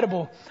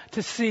incredible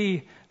to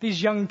see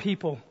these young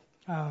people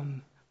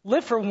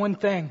live for one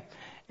thing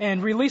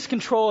and release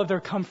control of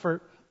their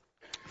comfort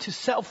to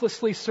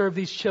selflessly serve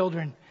these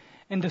children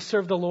and to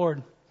serve the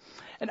Lord.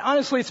 And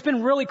honestly, it's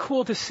been really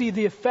cool to see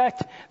the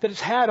effect that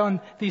it's had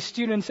on these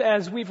students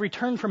as we've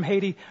returned from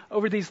Haiti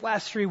over these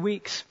last 3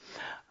 weeks.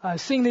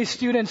 Seeing these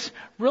students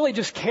really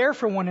just care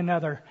for one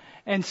another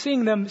and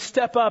seeing them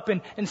step up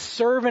and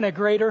serve in a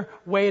greater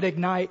way at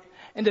Ignite,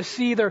 and to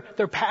see their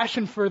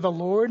passion for the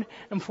Lord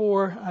and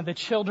for the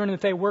children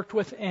that they worked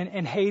with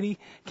in Haiti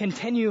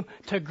continue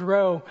to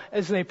grow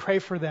as they pray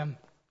for them.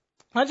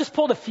 I just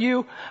pulled a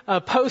few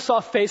posts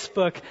off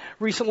Facebook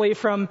recently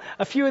from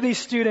a few of these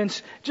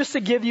students just to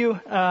give you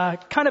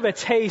kind of a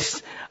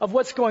taste of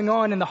what's going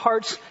on in the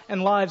hearts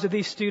and lives of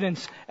these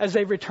students as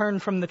they return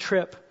from the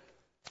trip.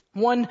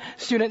 One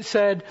student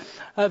said,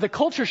 the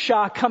culture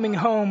shock coming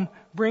home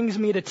brings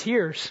me to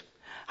tears.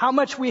 How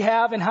much we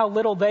have and how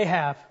little they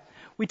have.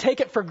 We take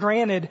it for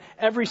granted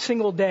every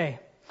single day.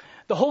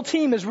 The whole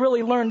team has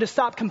really learned to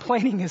stop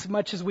complaining as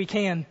much as we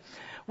can.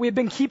 We have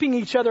been keeping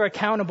each other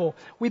accountable.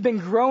 We've been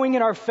growing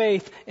in our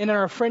faith and in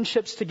our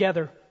friendships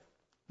together.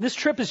 This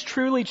trip has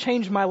truly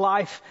changed my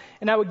life,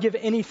 and I would give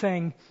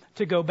anything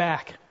to go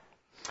back.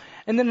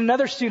 And then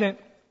another student,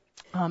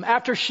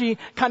 after she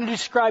kind of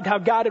described how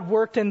God had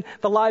worked in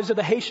the lives of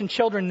the Haitian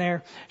children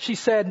there, she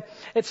said,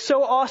 "It's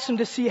so awesome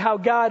to see how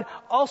God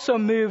also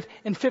moved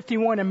in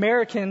 51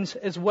 Americans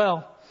as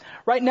well.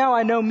 Right now,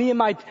 I know me and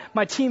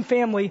my team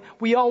family,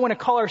 we all want to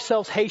call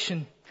ourselves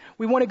Haitian.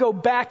 We want to go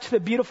back to the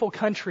beautiful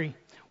country.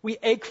 We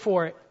ache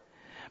for it.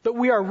 But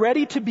we are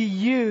ready to be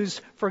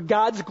used for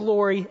God's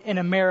glory in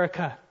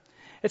America.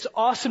 It's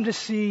awesome to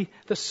see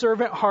the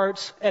servant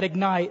hearts at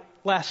Ignite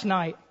last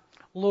night.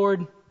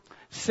 Lord,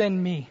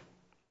 send me."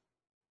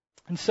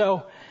 And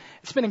so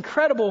it's been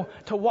incredible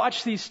to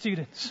watch these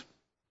students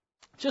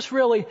just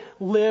really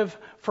live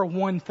for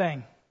one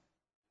thing.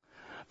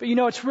 But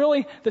it's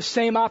really the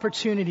same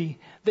opportunity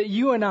that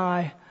you and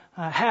I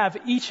have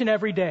each and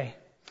every day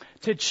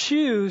to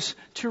choose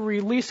to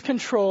release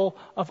control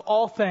of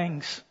all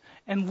things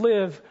and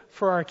live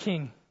for our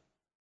King.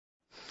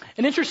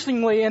 And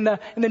interestingly, in the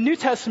New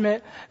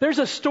Testament, there's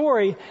a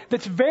story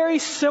that's very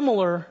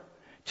similar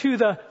to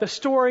the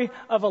story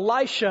of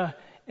Elisha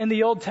in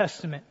the Old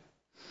Testament.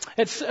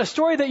 It's a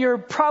story that you're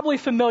probably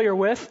familiar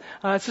with.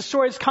 It's a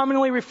story that's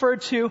commonly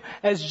referred to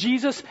as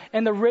Jesus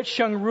and the rich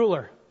young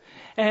ruler.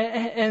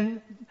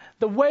 And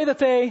the way that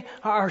they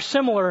are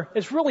similar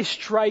is really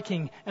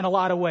striking in a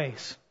lot of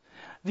ways.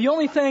 The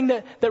only thing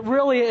that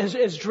really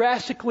is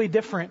drastically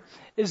different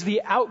is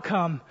the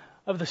outcome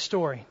of the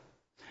story.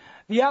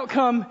 The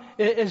outcome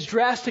is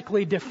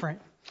drastically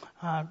different.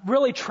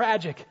 Really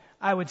tragic,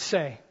 I would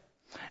say.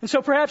 And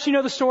so perhaps you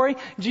know the story.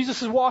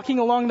 Jesus is walking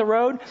along the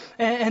road,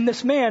 and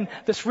this man,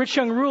 this rich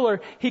young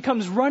ruler, he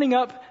comes running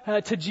up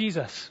to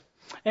Jesus.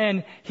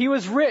 And he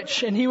was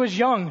rich and he was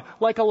young,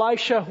 like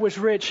Elisha was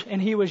rich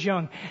and he was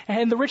young.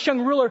 And the rich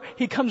young ruler,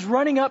 he comes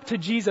running up to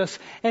Jesus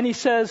and he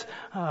says,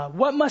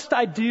 "What must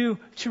I do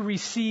to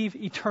receive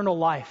eternal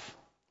life?"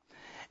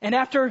 And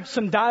after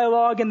some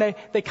dialogue, and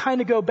they kind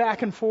of go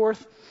back and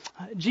forth,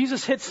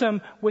 Jesus hits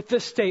him with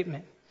this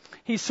statement.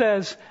 He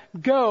says,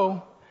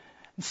 "Go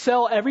and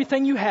sell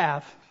everything you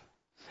have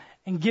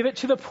and give it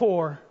to the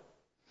poor,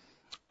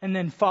 and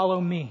then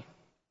follow me."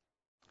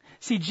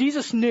 See,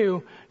 Jesus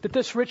knew that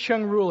this rich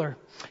young ruler,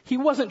 he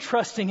wasn't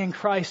trusting in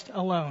Christ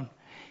alone.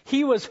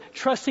 He was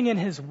trusting in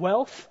his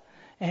wealth,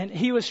 and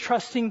he was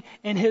trusting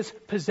in his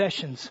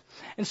possessions.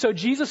 And so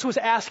Jesus was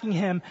asking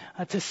him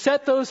to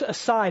set those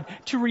aside,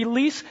 to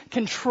release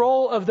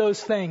control of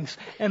those things,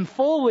 and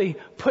fully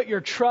put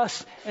your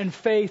trust and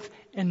faith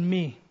in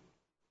me.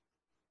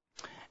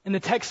 And the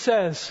text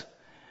says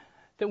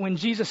that when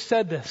Jesus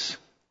said this,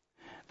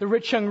 the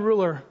rich young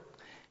ruler,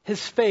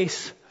 his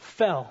face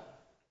fell.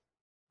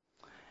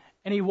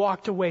 And he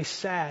walked away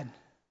sad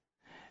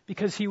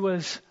because he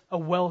was a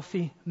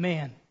wealthy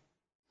man.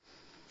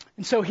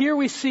 And so here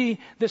we see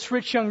this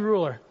rich young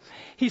ruler.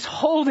 He's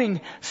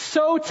holding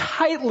so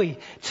tightly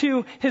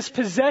to his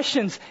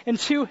possessions and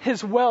to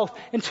his wealth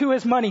and to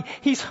his money.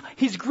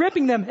 He's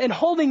gripping them and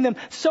holding them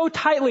so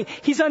tightly.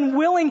 He's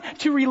unwilling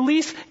to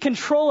release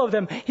control of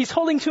them. He's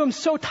holding to them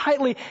so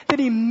tightly that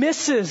he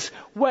misses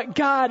what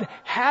God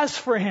has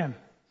for him.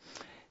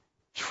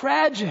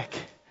 Tragic.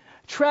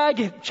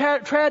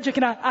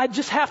 And I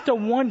just have to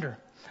wonder.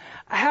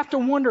 I have to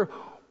wonder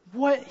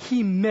what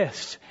he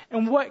missed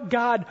and what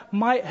God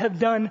might have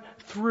done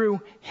through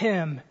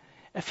him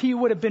if he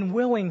would have been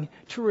willing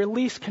to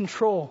release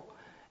control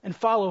and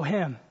follow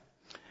him.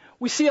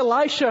 We see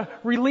Elisha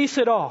release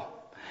it all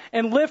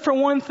and live for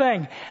one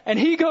thing. And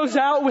he goes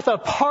out with a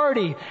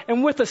party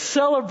and with a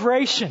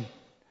celebration.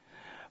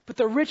 But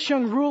the rich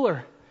young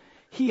ruler,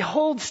 he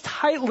holds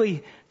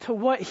tightly to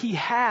what he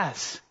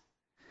has.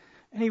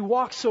 And he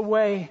walks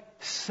away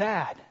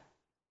sad.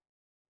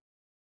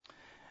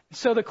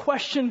 So the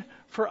question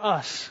for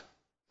us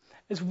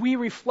as we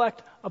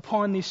reflect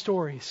upon these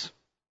stories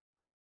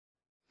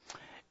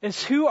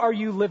is, who are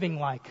you living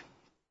like?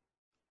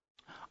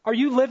 Are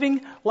you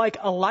living like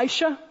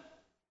Elisha?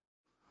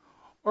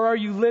 Or are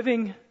you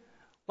living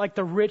like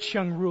the rich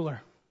young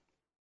ruler?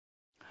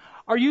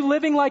 Are you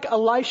living like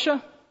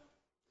Elisha?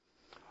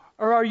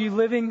 Or are you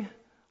living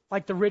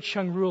like the rich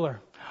young ruler?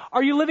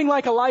 Are you living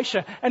like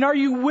Elisha? And are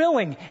you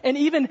willing, and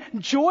even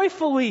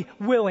joyfully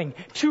willing,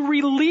 to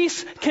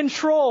release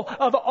control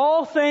of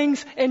all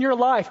things in your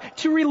life?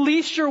 To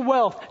release your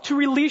wealth, to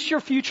release your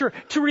future,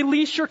 to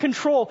release your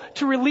control,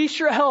 to release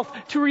your health,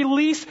 to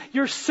release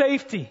your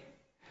safety,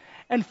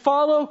 and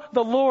follow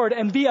the Lord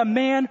and be a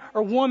man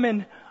or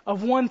woman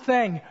of one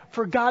thing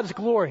for God's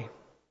glory?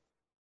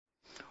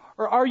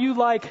 Or are you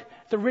like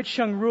the rich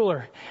young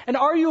ruler? And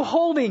are you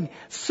holding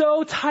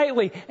so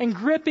tightly and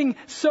gripping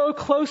so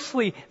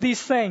closely these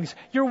things,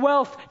 your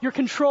wealth, your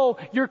control,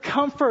 your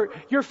comfort,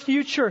 your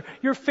future,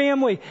 your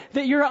family,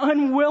 that you're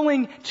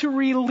unwilling to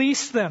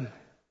release them?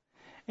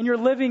 And you're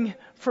living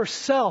for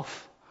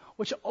self,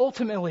 which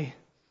ultimately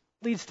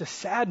leads to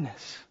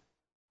sadness.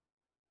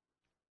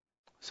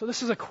 So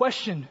this is a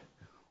question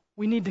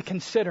we need to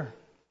consider.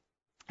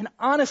 And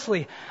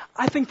honestly,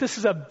 I think this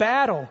is a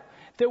battle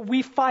that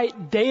we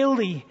fight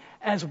daily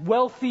as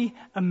wealthy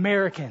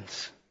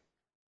Americans.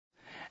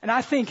 And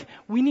I think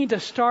we need to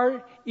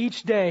start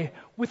each day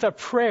with a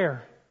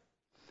prayer.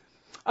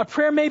 A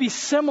prayer maybe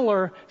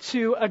similar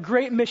to a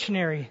great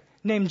missionary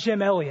named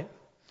Jim Elliot,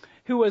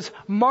 who was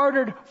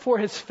martyred for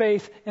his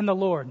faith in the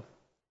Lord.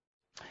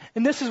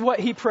 And this is what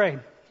he prayed.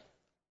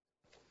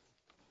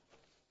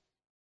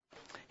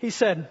 He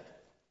said,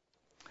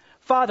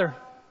 "Father,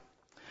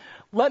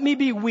 let me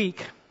be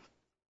weak.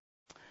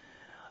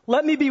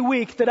 Let me be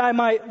weak that I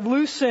might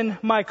loosen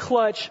my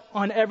clutch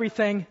on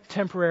everything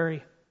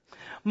temporary.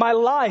 My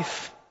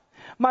life,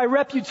 my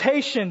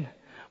reputation,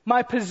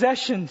 my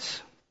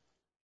possessions.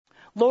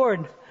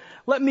 Lord,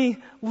 let me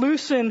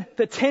loosen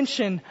the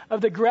tension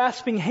of the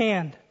grasping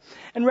hand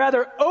and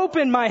rather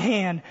open my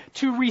hand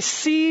to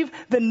receive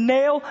the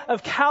nail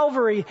of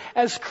Calvary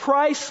as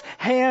Christ's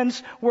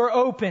hands were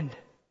opened.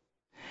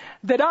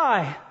 That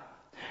I,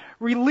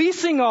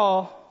 releasing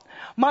all,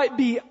 might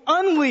be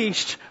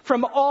unleashed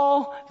from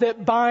all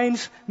that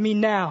binds me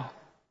now."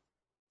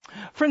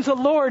 Friends, the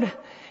Lord,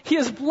 He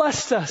has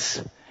blessed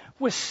us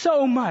with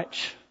so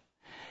much.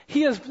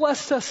 He has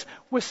blessed us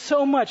with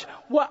so much.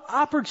 What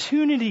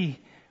opportunity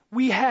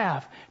we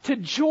have to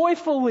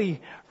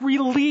joyfully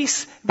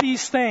release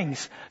these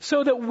things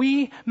so that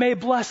we may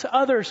bless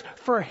others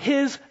for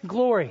His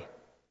glory.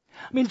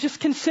 I mean, just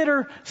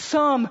consider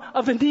some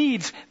of the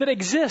needs that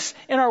exist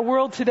in our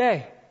world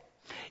today.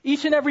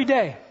 Each and every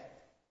day,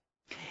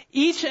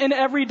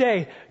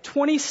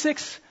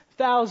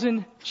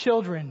 26,000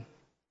 children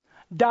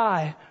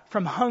die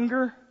from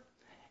hunger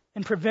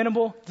and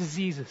preventable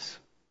diseases.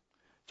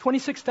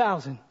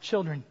 26,000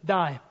 children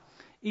die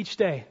each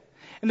day.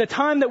 In the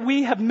time that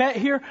we have met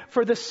here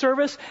for this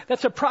service,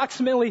 that's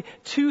approximately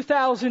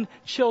 2,000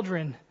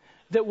 children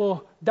that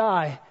will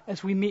die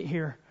as we meet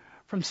here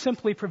from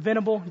simply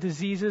preventable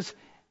diseases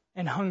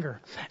and hunger.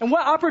 And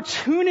what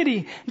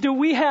opportunity do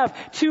we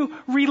have to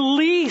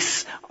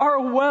release our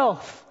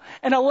wealth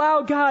and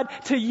allow God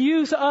to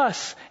use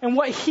us and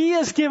what He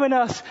has given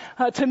us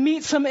to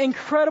meet some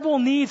incredible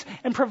needs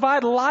and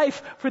provide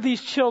life for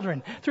these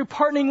children. Through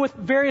partnering with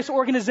various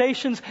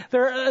organizations,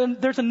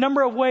 there's a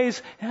number of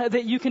ways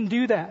that you can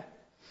do that.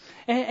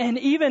 And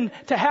even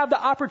to have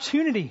the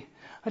opportunity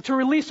to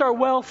release our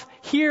wealth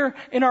here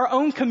in our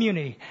own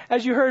community.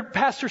 As you heard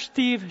Pastor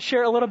Steve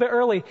share a little bit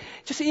early,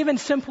 just even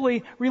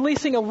simply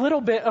releasing a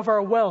little bit of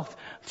our wealth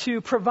to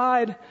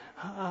provide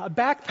a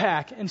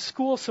backpack and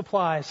school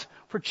supplies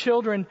for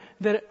children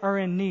that are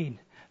in need.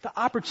 The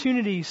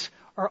opportunities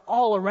are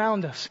all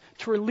around us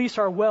to release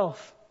our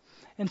wealth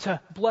and to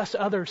bless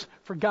others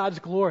for God's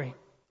glory.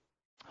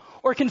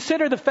 Or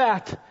consider the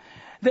fact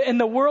that in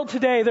the world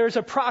today, there's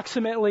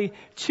approximately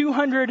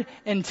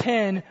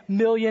 210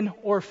 million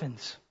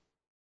orphans.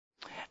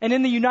 And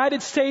in the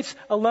United States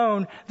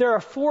alone, there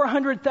are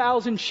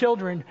 400,000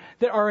 children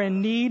that are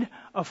in need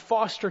of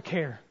foster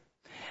care.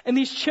 And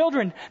these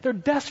children, they're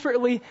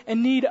desperately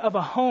in need of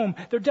a home.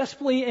 They're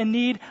desperately in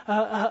need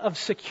of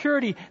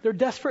security. They're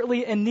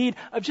desperately in need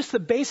of just the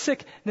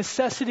basic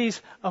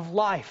necessities of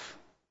life.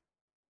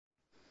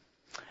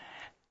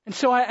 And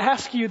so I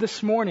ask you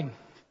this morning,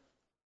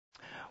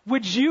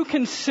 would you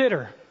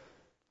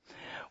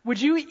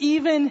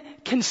even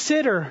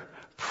consider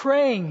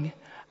praying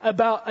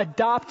about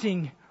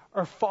adopting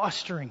or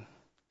fostering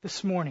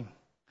this morning?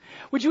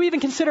 Would you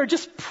even consider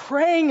just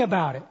praying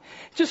about it?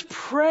 Just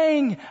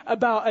praying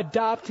about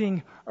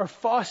adopting or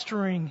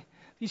fostering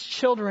these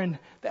children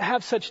that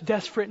have such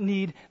desperate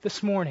need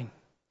this morning?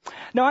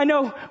 Now, I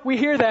know we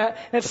hear that,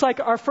 and it's like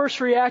our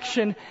first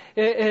reaction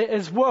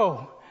is,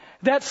 whoa,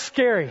 that's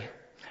scary.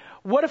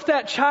 What if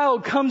that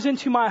child comes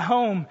into my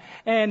home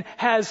and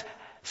has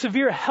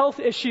severe health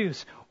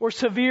issues or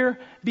severe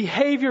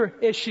behavior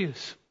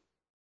issues?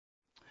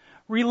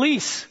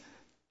 Release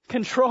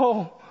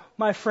control,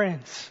 my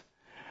friends.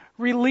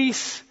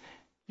 Release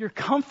your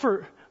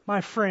comfort,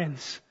 my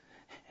friends,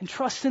 and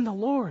trust in the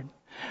Lord.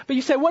 But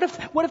you say, what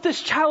if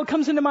this child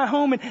comes into my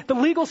home and the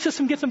legal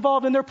system gets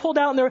involved and they're pulled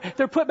out and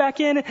they're put back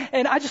in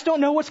and I just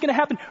don't know what's going to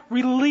happen?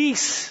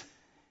 Release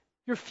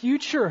your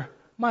future,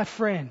 my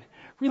friend.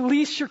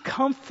 Release your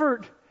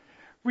comfort.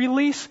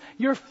 Release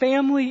your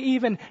family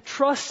even.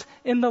 Trust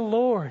in the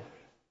Lord.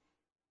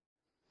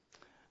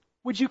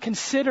 Would you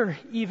consider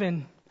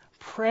even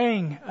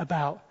praying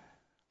about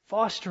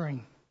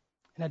fostering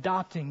and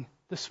adopting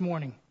this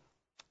morning?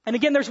 And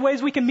again, there's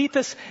ways we can meet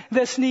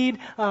this need,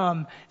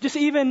 just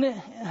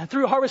even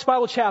through Harvest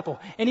Bible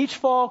Chapel. And each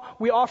fall,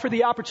 we offer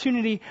the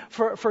opportunity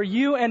for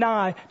you and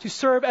I to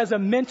serve as a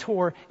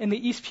mentor in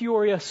the East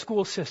Peoria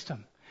school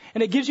system.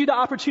 And it gives you the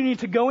opportunity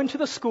to go into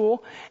the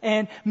school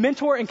and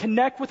mentor and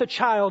connect with a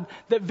child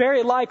that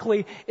very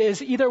likely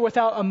is either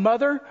without a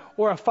mother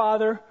or a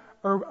father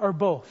or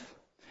both.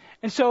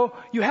 And so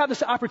you have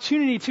this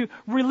opportunity to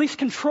release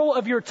control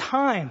of your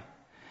time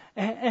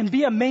and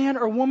be a man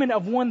or woman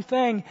of one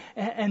thing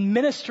and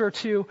minister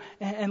to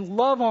and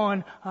love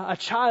on a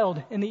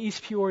child in the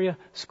East Peoria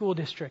School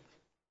District.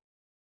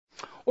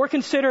 Or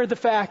consider the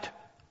fact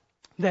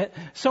that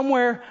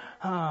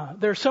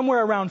there's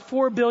somewhere around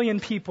 4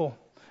 billion people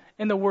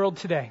in the world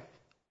today,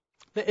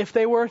 that if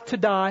they were to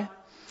die,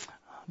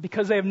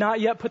 because they have not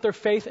yet put their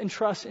faith and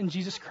trust in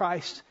Jesus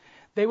Christ,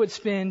 they would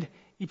spend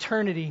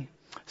eternity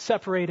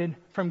separated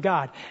from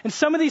God. And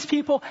some of these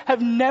people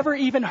have never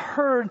even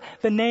heard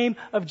the name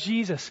of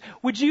Jesus.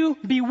 Would you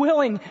be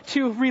willing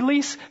to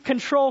release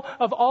control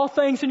of all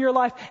things in your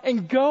life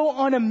and go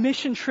on a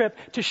mission trip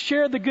to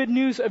share the good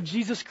news of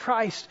Jesus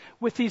Christ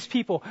with these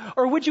people?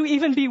 Or would you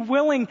even be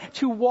willing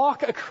to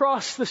walk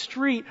across the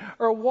street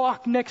or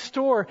walk next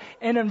door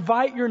and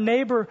invite your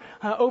neighbor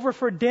over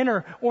for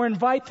dinner, or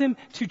invite them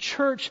to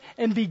church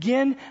and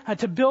begin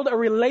to build a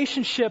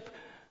relationship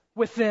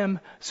with them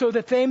so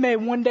that they may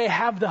one day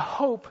have the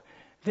hope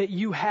that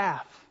you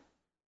have?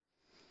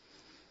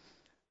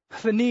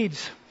 The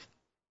needs,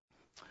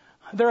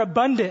 they're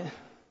abundant,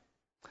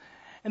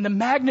 and the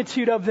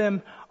magnitude of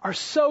them are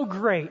so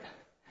great,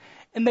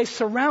 and they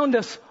surround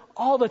us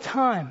all the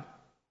time.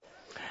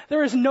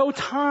 There is no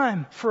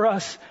time for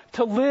us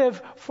to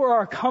live for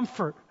our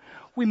comfort.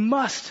 We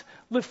must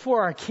live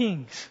for our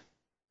kings.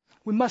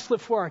 We must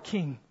live for our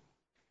King.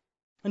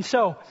 And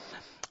so,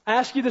 I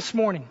ask you this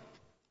morning,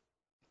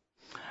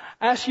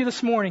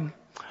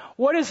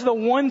 what is the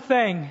one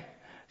thing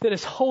that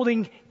is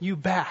holding you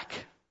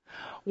back?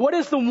 What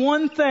is the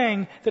one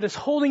thing that is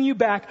holding you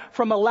back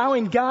from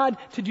allowing God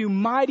to do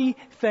mighty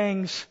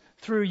things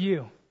through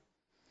you?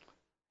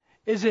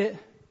 Is it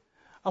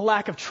a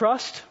lack of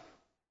trust?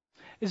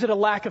 Is it a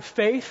lack of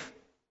faith?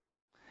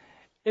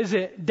 Is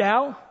it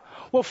doubt?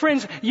 Well,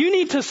 friends, you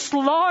need to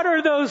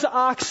slaughter those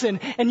oxen,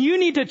 and you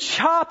need to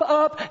chop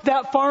up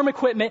that farm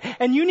equipment,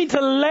 and you need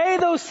to lay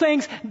those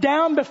things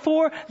down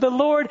before the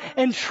Lord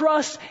and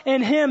trust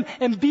in Him,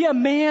 and be a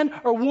man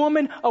or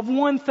woman of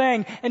one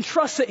thing, and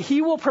trust that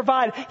He will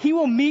provide. He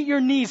will meet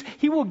your needs.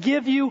 He will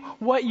give you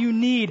what you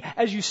need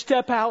as you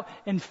step out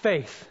in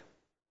faith.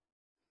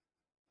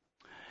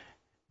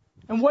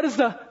 And what is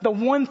the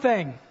one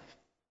thing?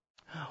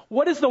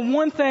 What is the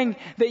one thing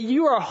that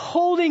you are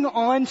holding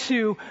on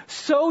to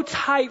so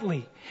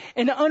tightly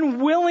and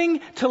unwilling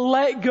to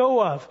let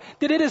go of,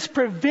 that it is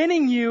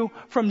preventing you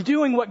from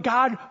doing what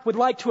God would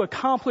like to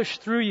accomplish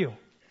through you?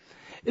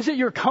 Is it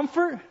your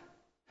comfort?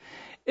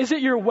 Is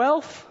it your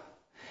wealth?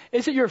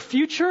 Is it your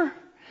future?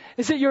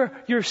 Is it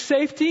your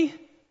safety?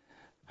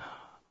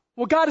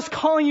 Well, God is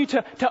calling you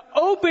to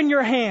open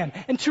your hand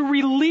and to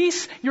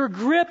release your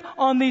grip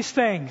on these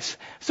things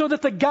so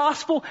that the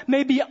gospel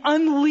may be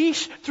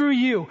unleashed through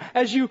you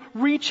as you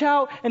reach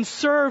out and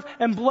serve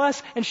and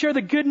bless and share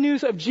the good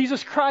news of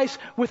Jesus Christ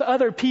with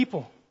other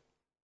people.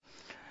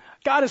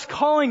 God is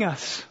calling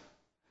us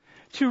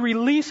to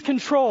release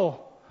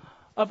control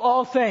of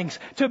all things,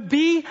 to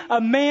be a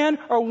man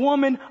or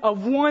woman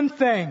of one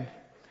thing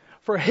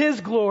for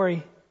His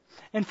glory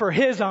and for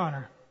His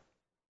honor.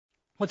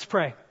 Let's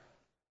pray.